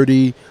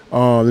 330.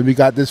 Then we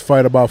got this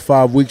fight about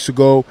 5 weeks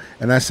ago,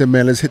 and I said,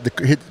 man, let's hit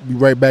be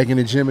right back in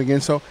the gym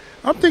again. So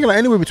I'm thinking like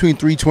anywhere between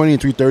 320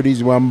 and 330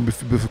 is where I'm be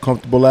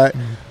comfortable at.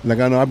 Like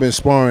I know I've been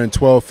sparring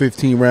 12,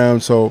 15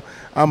 rounds, so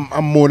I'm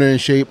more than in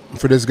shape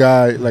for this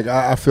guy. Like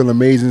I feel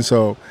amazing.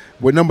 So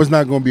what number's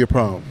not going to be a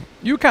problem.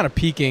 You were kind of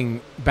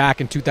peaking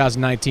back in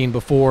 2019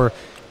 before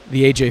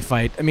the AJ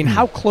fight. I mean,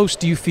 how close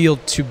do you feel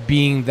to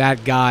being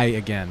that guy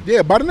again?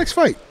 Yeah, by the next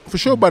fight, for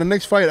sure. By the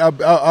next fight,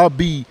 I'll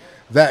be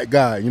that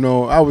guy. You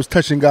know, I was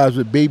touching guys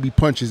with baby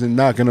punches and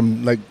knocking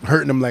them, like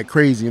hurting them like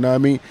crazy. You know what I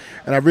mean?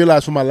 And I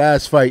realized for my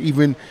last fight,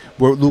 even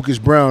with Lucas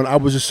Brown, I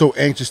was just so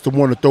anxious to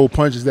want to throw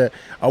punches that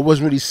I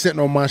wasn't really sitting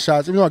on my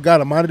shots. Even though I got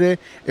them out of there,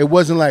 it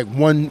wasn't like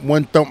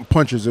one thump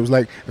punches. It was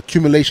like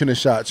accumulation of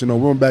shots. You know,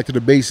 we went back to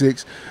the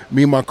basics.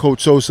 Me and my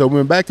coach Sosa, we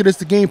went back to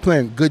the game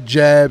plan. Good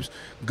jabs,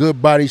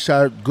 good body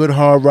shot, good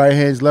hard right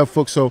hands, left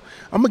hook. So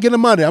I'm going to get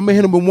him out of there. I'm going to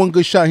hit him with one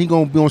good shot. He's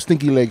going to be on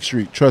Stinky Leg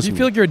Street. Trust me. Do you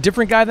feel like you're a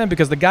different guy then?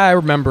 Because the guy I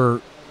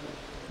remember,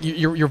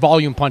 your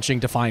volume punching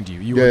defined you.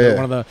 You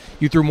were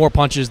you threw more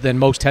punches than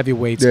most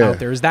heavyweights out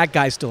there. Is that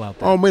guy still out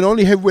there? Oh man, the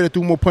only heavyweight that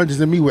threw more punches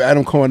than me was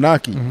Adam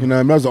Kownacki. You know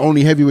what I mean? That was the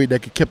only heavyweight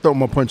that kept up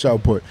my punch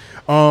output.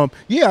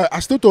 I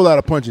still throw a lot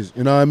of punches.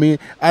 You know what I mean?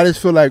 I just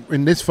feel like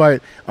in this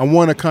fight, I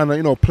want to kind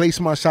of place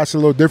my shots a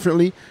little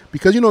differently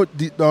because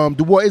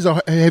Dubois is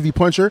a heavy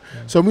puncher,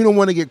 so we don't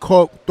want to get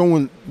caught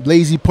throwing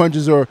lazy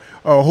punches or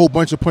a whole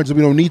bunch of punches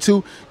we don't need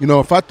to. You know,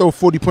 if I throw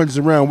 40 punches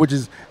around, which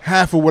is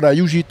half of what I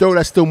usually throw,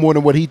 that's still more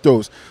than what he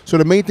throws. So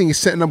the main thing is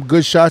setting up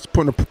good shots,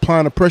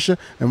 applying the pressure,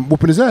 and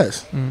whooping his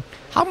ass.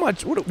 How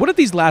much? What have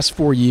these last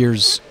 4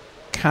 years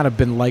kind of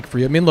been like for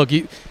you? I mean, look,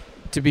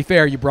 to be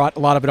fair, you brought a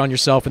lot of it on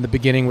yourself in the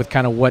beginning with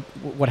kind of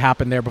what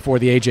happened there before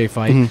the AJ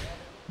fight.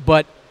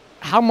 But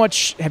how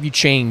much have you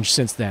changed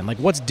since then? Like,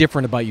 what's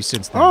different about you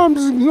since then?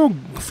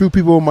 Just, a few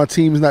people on my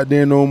team is not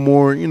there no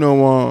more.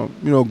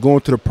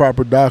 Going to the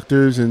proper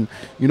doctors and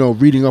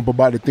reading up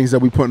about the things that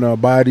we put in our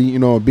body.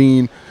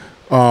 Being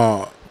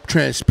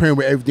transparent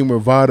with everything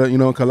with VADA.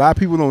 Because a lot of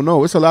people don't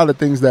know. It's a lot of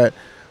things that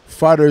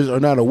fighters are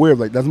not aware of.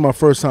 Like, that's my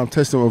first time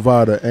testing with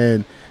VADA,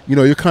 and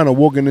you're kind of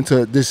walking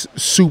into this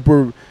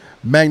super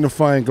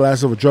magnifying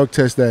glass of a drug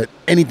test that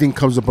anything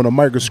comes up on a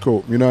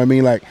microscope. You know what I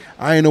mean? Like,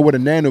 I didn't know what a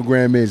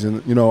nanogram is,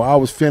 and I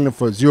was feeling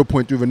for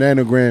 0.3 of a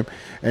nanogram,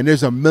 and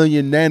there's 1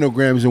 million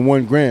nanograms in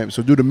 1 gram.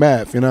 So do the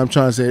math. I'm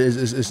trying to say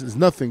it's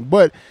nothing,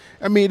 but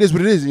I mean, it is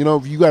what it is.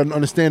 If you got to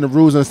understand the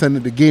rules, understand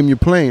the game you're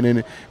playing,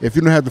 and if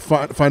you don't have the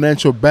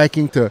financial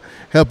backing to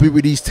help you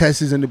with these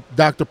tests and the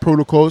doctor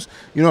protocols,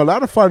 a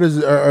lot of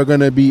fighters are going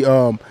to be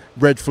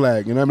red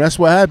flag. That's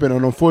what happened,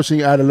 and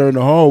unfortunately, I had to learn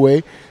the hard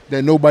way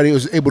that nobody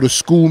was able to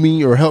school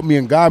me or help me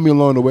and guide me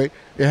along the way.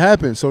 It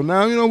happened. So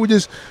now, we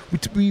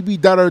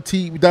dot our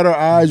T, we dot our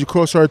I's, we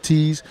cross our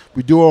T's,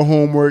 we do our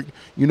homework.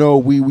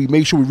 We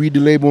make sure we read the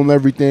label and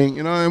everything.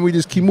 And we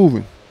just keep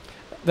moving.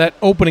 That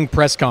opening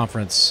press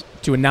conference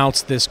to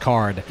announce this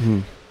card,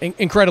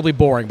 incredibly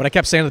boring. But I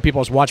kept saying to the people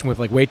I was watching with,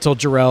 like, wait till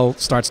Jarrell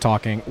starts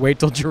talking. Wait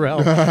till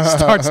Jarrell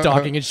starts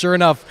talking. And sure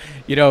enough,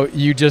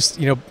 you just,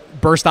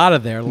 burst out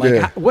of there.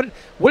 Like, what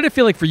did it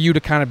feel like for you to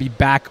kind of be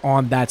back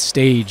on that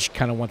stage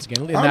kind of once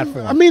again in that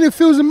form? I mean, it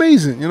feels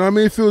amazing.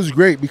 It feels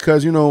great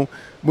because,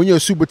 when you're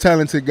a super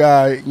talented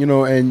guy,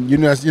 and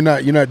you're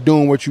not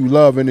doing what you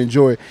love and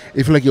enjoy, it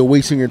feels like you're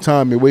wasting your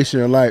time, you're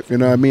wasting your life. You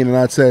know what I mean? And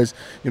that says,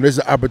 this is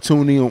an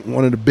opportunity on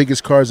one of the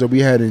biggest cards that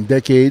we had in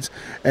decades,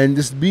 and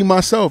just be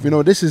myself.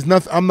 This is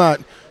nothing. I'm not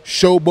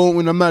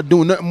showboating. I'm not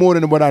doing nothing more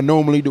than what I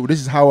normally do.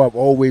 This is how I've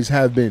always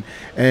have been.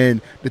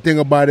 And the thing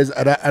about it is,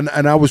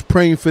 and I was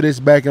praying for this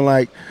back in,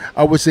 like,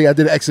 I would say I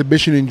did an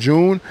exhibition in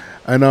June,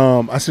 and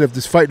I said, if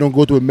this fight don't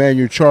go to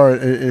Emmanuel Char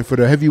and for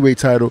the heavyweight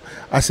title,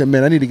 I said,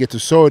 man, I need to get to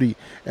Saudi.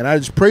 And I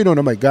just prayed on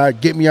him, like,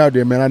 God, get me out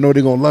there, man. I know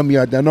they're gonna love me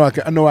out there.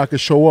 I know I can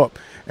show up.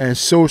 And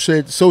so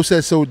said,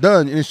 so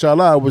done.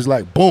 Inshallah, it was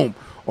like boom.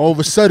 All of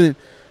a sudden,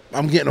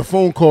 I'm getting a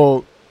phone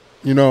call.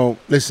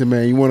 Listen,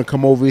 man, you want to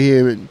come over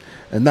here and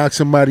knock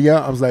somebody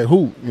out? I was like,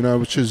 who? It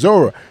was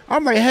Chisora.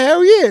 I'm like,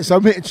 hell yeah. So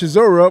I'm hitting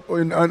Chisora up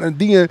on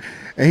DM,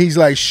 and he's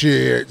like,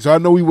 shit. So I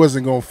know he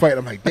wasn't going to fight.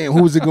 I'm like, damn,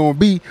 who was it going to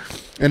be?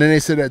 And then they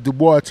said that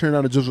Dubois turned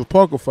down the Joseph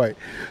Parker fight.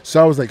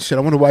 So I was like, shit,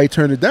 I wonder why he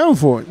turned it down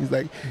for it. He's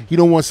like, he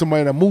don't want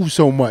somebody that moves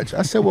so much.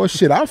 I said, well,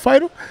 shit, I'll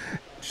fight him.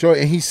 Sure.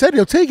 And he said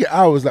he'll take it.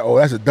 I was like, oh,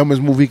 that's the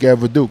dumbest move he could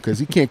ever do because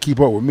he can't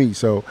keep up with me.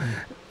 So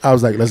I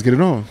was like, let's get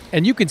it on.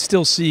 And you can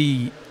still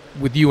see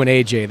with you and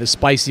AJ, the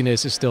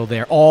spiciness is still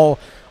there. All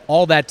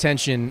that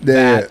tension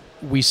that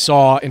we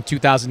saw in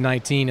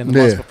 2019 and the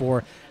months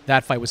before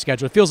that fight was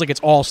scheduled. It feels like it's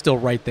all still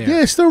right there.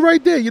 Yeah, it's still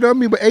right there. You know what I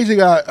mean? But AJ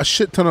got a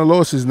shit ton of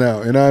losses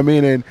now. You know what I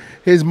mean? And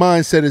his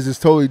mindset is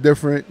just totally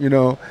different.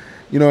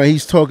 And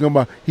he's talking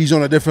about he's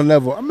on a different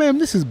level. I mean,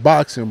 this is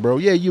boxing, bro.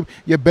 Yeah,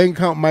 your bank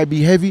account might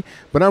be heavy,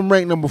 but I'm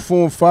ranked number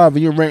 4 and 5,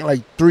 and you're ranked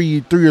like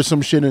 3 or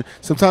some shit. And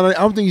sometimes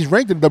I don't think he's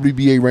ranked in the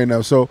WBA right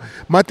now. So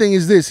my thing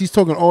is this: he's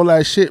talking all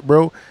that shit,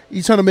 bro.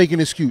 He's trying to make an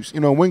excuse.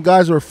 When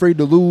guys are afraid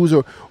to lose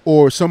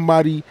or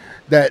somebody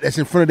that's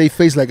in front of their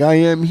face like I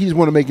am, he just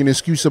want to make an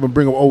excuse up and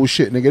bring up old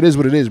shit. Nigga, it is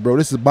what it is, bro.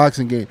 This is a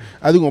boxing game.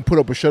 Either gonna put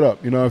up or shut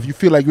up. If you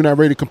feel like you're not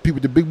ready to compete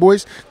with the big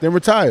boys, then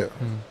retire.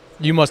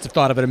 You must have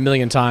thought of it a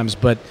million times,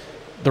 but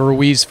the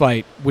Ruiz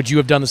fight, would you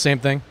have done the same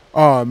thing?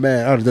 Oh,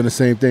 man, I would have done the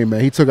same thing,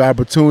 man. He took an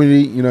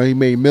opportunity. He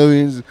made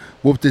millions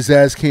whooped his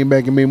ass, came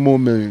back and made more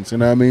millions. You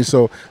know what I mean?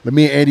 So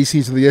me and Andy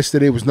seen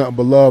yesterday was nothing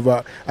but love.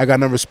 I got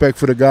no respect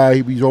for the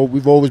guy.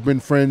 We've always been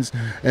friends,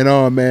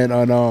 and man,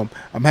 and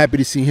I'm happy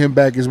to see him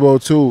back as well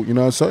too. You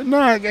know, so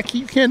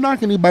you can't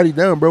knock anybody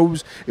down, bro.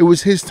 It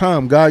was his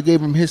time. God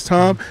gave him his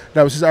time.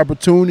 That was his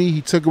opportunity.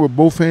 He took it with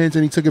both hands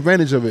and he took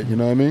advantage of it. You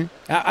know what I mean?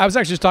 I was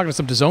actually just talking to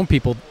some DAZN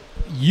people.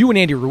 You and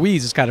Andy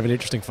Ruiz is kind of an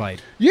interesting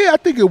fight. Yeah, I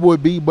think it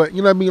would be, but you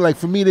know what I mean? Like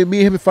for me and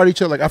him fight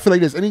each other, like I feel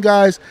like there's any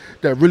guys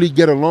that really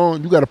get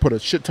along, you got to put a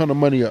shit ton of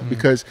money up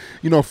because,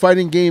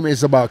 fighting game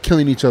is about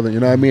killing each other, you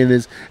know what I mean?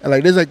 There's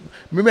like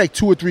maybe like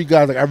 2 or 3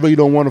 guys like I really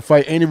don't want to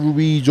fight. Andy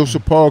Ruiz,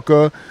 Joseph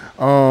Parker,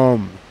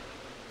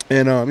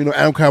 and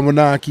Adam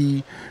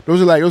Kawanaki.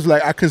 Those are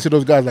like I consider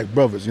those guys like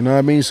brothers, you know what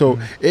I mean? So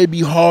it'd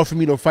be hard for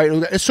me to fight.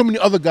 There's so many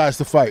other guys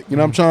to fight, you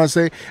know what I'm trying to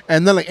say?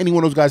 And not like any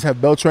one of those guys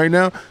have belts right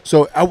now.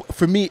 So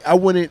for me, it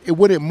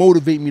wouldn't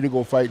motivate me to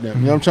go fight them.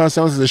 You know what I'm trying to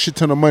say? This is a shit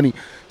ton of money.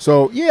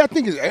 So yeah, I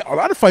think a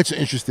lot of fights are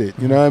interested,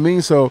 you know what I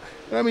mean? So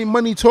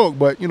money talk,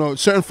 but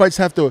certain fights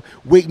have to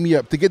wake me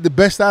up. To get the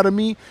best out of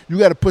me, you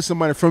got to put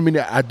somebody in front of me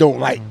that I don't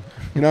like.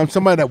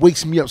 Somebody that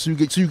wakes me up, so you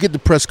get the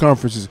press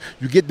conferences,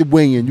 you get the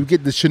weigh-in, you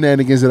get the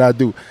shenanigans that I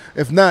do.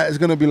 If not, it's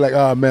gonna be like,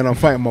 oh man, I'm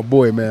fighting my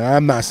boy, man.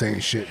 I'm not saying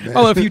shit, man.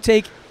 Oh, if you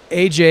take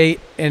AJ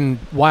and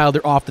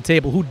Wilder off the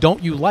table, who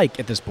don't you like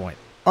at this point?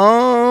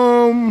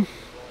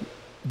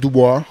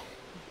 Dubois.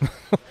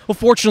 Well,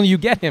 fortunately, you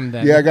get him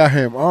then. Yeah, I got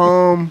him.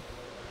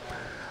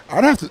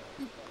 I'd have to.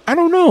 I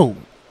don't know.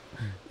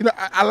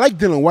 I like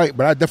Dylan White,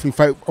 but I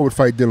would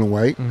fight Dylan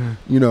White.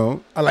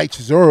 I like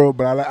Chisora,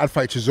 but I'd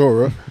fight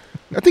Chisora.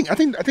 I think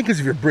because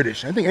if you're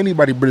British, I think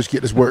anybody British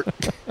get this work.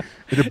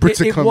 The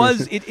Brits are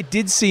coming. It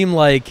did seem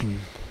like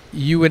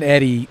you and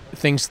Eddie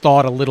things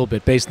thought a little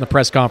bit based on the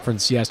press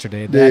conference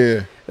yesterday.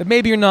 That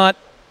maybe you're not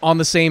on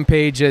the same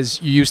page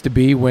as you used to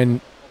be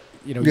when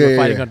you were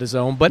fighting on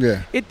DAZN, but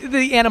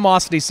the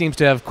animosity seems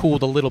to have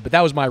cooled a little bit.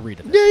 That was my read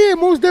of it. Yeah,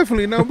 most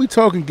definitely. No, we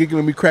talking,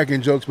 giggling, we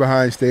cracking jokes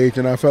behind stage,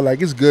 and I felt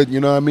like it's good. You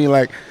know what I mean?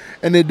 Like,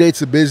 and the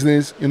date's a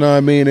business. You know what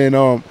I mean? And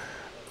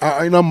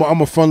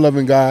I'm a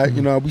fun-loving guy.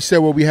 We said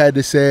what we had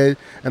to say,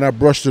 and I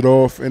brushed it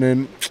off, and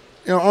then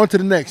on to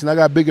the next. And I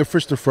got bigger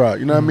fish to fry.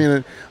 You know what I mean?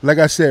 And like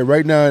I said,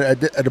 right now at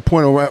the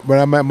point where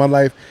I'm at in my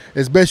life,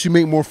 it's best you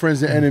make more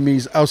friends than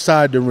enemies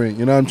outside the ring.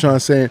 You know what I'm trying to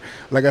say?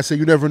 Like I said,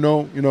 you never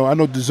know. I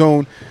know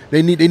DAZN.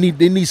 They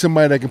need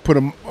somebody that can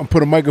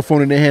put a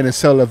microphone in their hand and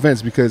sell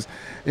events because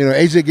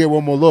AJ get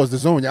one more loss.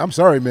 DAZN, I'm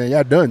sorry, man,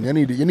 y'all done.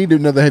 You need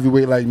another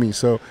heavyweight like me.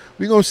 So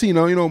we gonna see.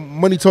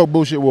 Money talk,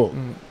 bullshit walk.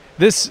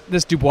 This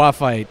Dubois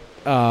fight,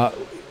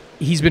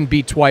 he's been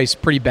beat twice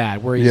pretty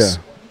bad, where he's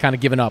kind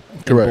of given up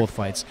in both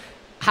fights.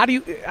 How do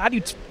you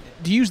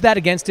use that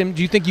against him?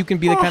 Do you think you can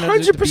be the kind of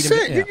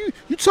 100%?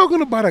 You're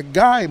talking about a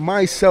guy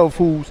myself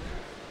who's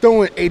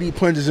throwing 80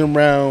 punches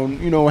around,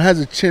 has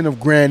a chin of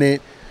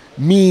granite,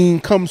 mean,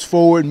 comes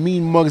forward,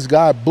 mean mugs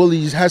guy,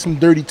 bullies, has some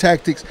dirty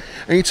tactics,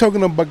 and you're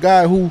talking about a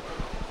guy who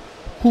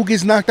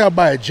gets knocked out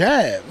by a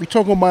jab. We're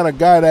talking about a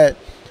guy that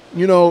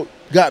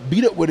got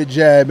beat up with a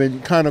jab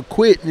and kind of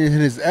quit in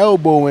his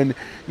elbow, and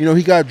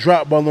he got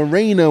dropped by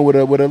Lorena with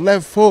a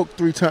left hook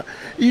 3 times.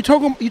 You're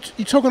talking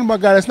about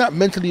a guy that's not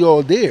mentally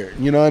all there.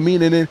 You know what I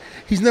mean? And then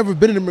he's never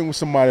been in the ring with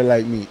somebody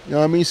like me. You know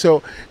what I mean?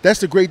 So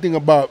that's the great thing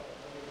about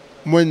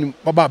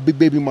Big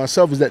Baby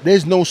myself is that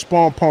there's no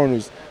sparring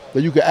partners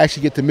that you can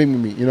actually get to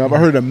mimic me. I've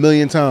heard it a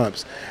million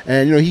times,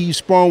 and he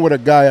sparring with a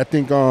guy I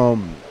think I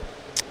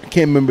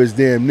can't remember his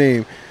damn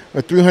name,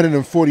 a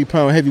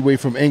 340-pound heavyweight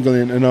from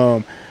England, and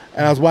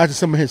I was watching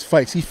some of his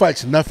fights. He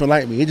fights nothing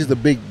like me. He's just a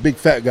big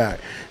fat guy.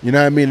 You know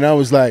what I mean? And I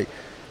was like,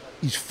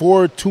 he's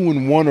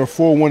 4-2-1 or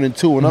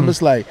 4-1-2, and I'm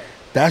just like,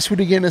 that's what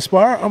he getting to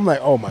spar? I'm like,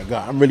 oh my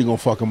God, I'm really gonna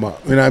fuck him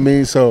up. You know what I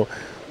mean? So,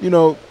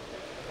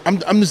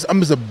 I'm just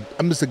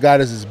a guy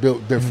that's just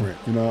built different.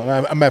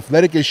 I'm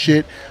athletic as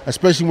shit,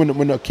 especially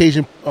when the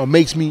occasion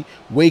makes me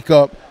wake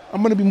up.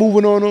 I'm gonna be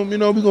moving on him.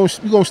 We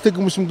gonna stick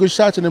him with some good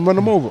shots and then run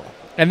him over.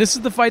 And this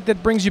is the fight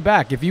that brings you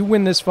back. If you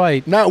win this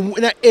fight, not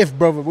if,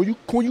 brother. When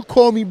you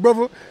call me,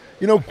 brother,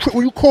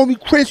 when you call me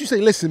Chris, you say,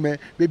 listen, man,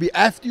 baby,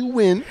 after you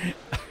win,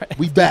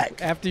 we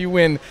back. After you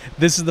win,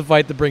 this is the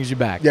fight that brings you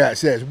back.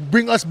 Yes.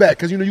 Bring us back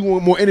because you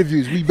want more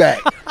interviews. We back.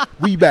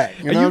 We back.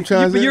 You know what I'm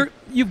trying to say?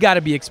 You've got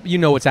to be,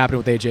 what's happening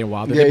with AJ and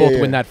Wilder. They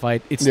both win that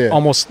fight. It's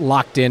almost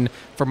locked in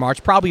for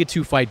March. Probably a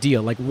 2-fight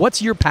deal. Like,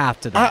 what's your path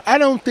to that? I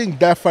don't think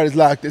that fight is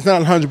locked. It's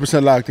not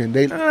 100% locked in.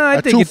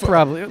 I think it's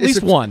probably at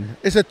least one.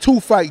 It's a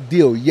 2-fight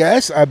deal.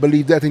 Yes, I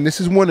believe that thing.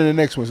 This is one and the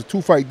next one. It's a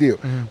 2-fight deal.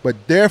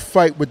 But their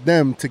fight with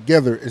them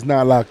together is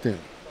not locked in.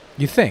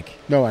 You think?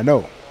 No, I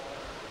know.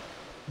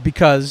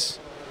 Because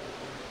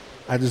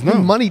I just know.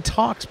 Money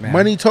talks, man.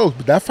 Money talks,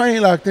 but that fight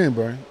ain't locked in,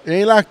 bro. It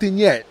ain't locked in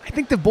yet. I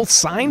think they both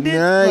signed it.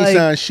 Nah, ain't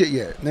signed shit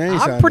yet.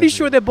 I'm pretty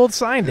sure they both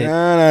signed it.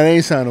 Nah, they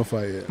ain't signed no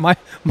fight yet. My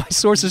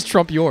sources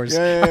trump yours.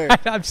 Yeah.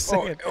 I'm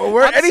saying.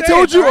 Eddie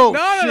told you? No,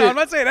 I'm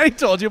not saying Eddie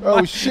told you.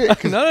 Oh,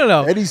 shit.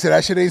 No. Eddie said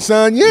that shit ain't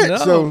signed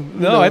yet.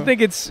 No, I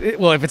think if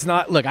it's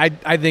not, look,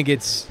 I think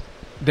it's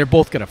they're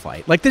both going to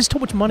fight. Like, there's too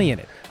much money in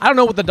it. I don't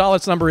know what the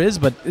dollars number is,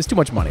 but there's too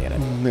much money in it.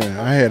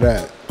 Yeah, I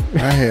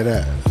hear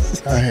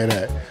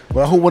that.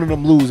 But I hope one of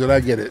them lose and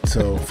I get it,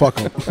 so fuck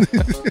them.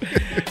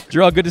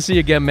 Jarrell, good to see you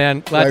again,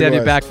 man. Glad to have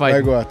you back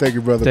fighting. Likewise. Thank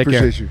you, brother. Take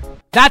Appreciate care. you.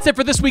 That's it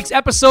for this week's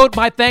episode.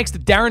 My thanks to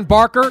Darren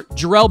Barker,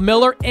 Jarrell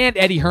Miller, and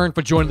Eddie Hearn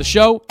for joining the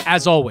show.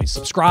 As always,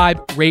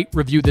 subscribe, rate,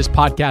 review this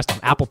podcast on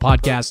Apple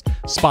Podcasts,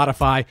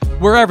 Spotify,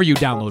 wherever you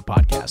download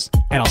podcasts.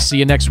 And I'll see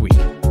you next week.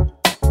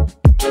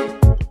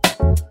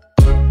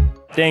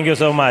 Thank you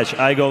so much.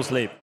 I go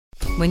sleep.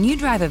 When you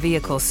drive a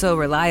vehicle so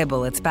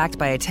reliable it's backed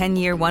by a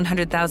 10-year,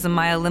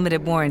 100,000-mile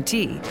limited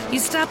warranty, you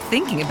stop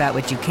thinking about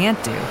what you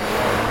can't do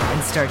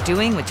and start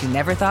doing what you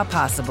never thought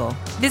possible.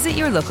 Visit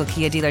your local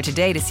Kia dealer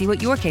today to see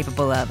what you're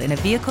capable of in a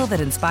vehicle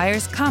that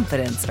inspires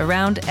confidence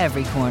around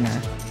every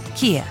corner.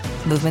 Kia,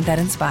 movement that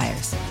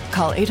inspires.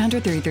 Call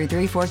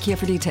 800-333-4KIA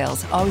for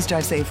details. Always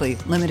drive safely.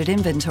 Limited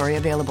inventory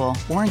available.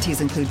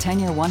 Warranties include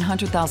 10-year,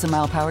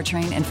 100,000-mile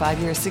powertrain and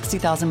 5-year,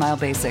 60,000-mile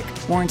basic.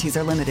 Warranties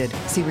are limited.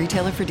 See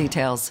retailer for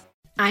details.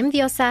 I'm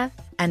Diosa.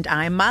 And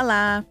I'm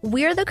Mala.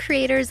 We're the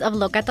creators of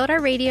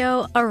Locatora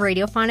Radio, a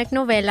radiophonic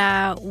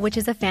novela, which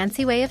is a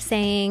fancy way of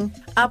saying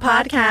a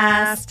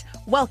podcast.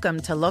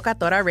 Welcome to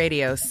Locatora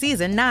Radio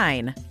Season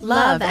 9.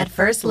 Love at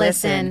First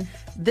Listen.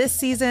 This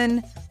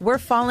season, we're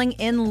falling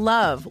in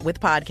love with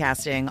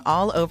podcasting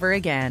all over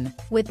again.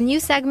 With new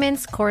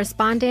segments,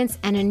 correspondence,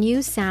 and a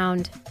new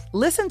sound.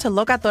 Listen to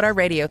Locatora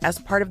Radio as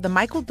part of the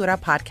My Cultura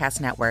Podcast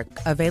Network.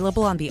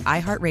 Available on the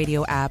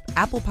iHeartRadio app,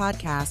 Apple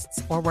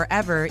Podcasts, or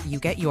wherever you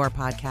get your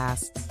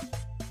podcasts.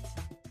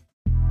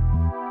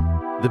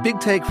 The Big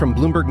Take from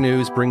Bloomberg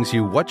News brings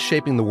you what's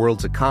shaping the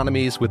world's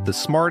economies with the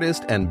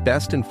smartest and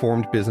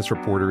best-informed business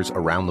reporters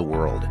around the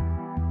world.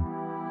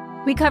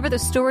 We cover the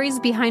stories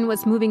behind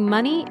what's moving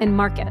money and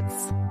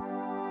markets.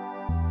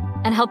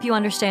 And help you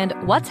understand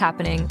what's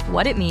happening,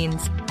 what it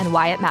means, and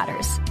why it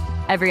matters.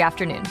 Every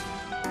afternoon.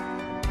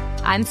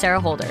 I'm Sarah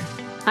Holder.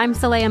 I'm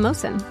Saleha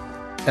Mohsen.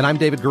 And I'm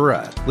David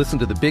Gura. Listen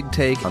to The Big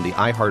Take on the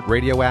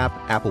iHeartRadio app,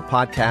 Apple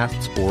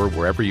Podcasts, or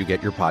wherever you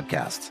get your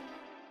podcasts.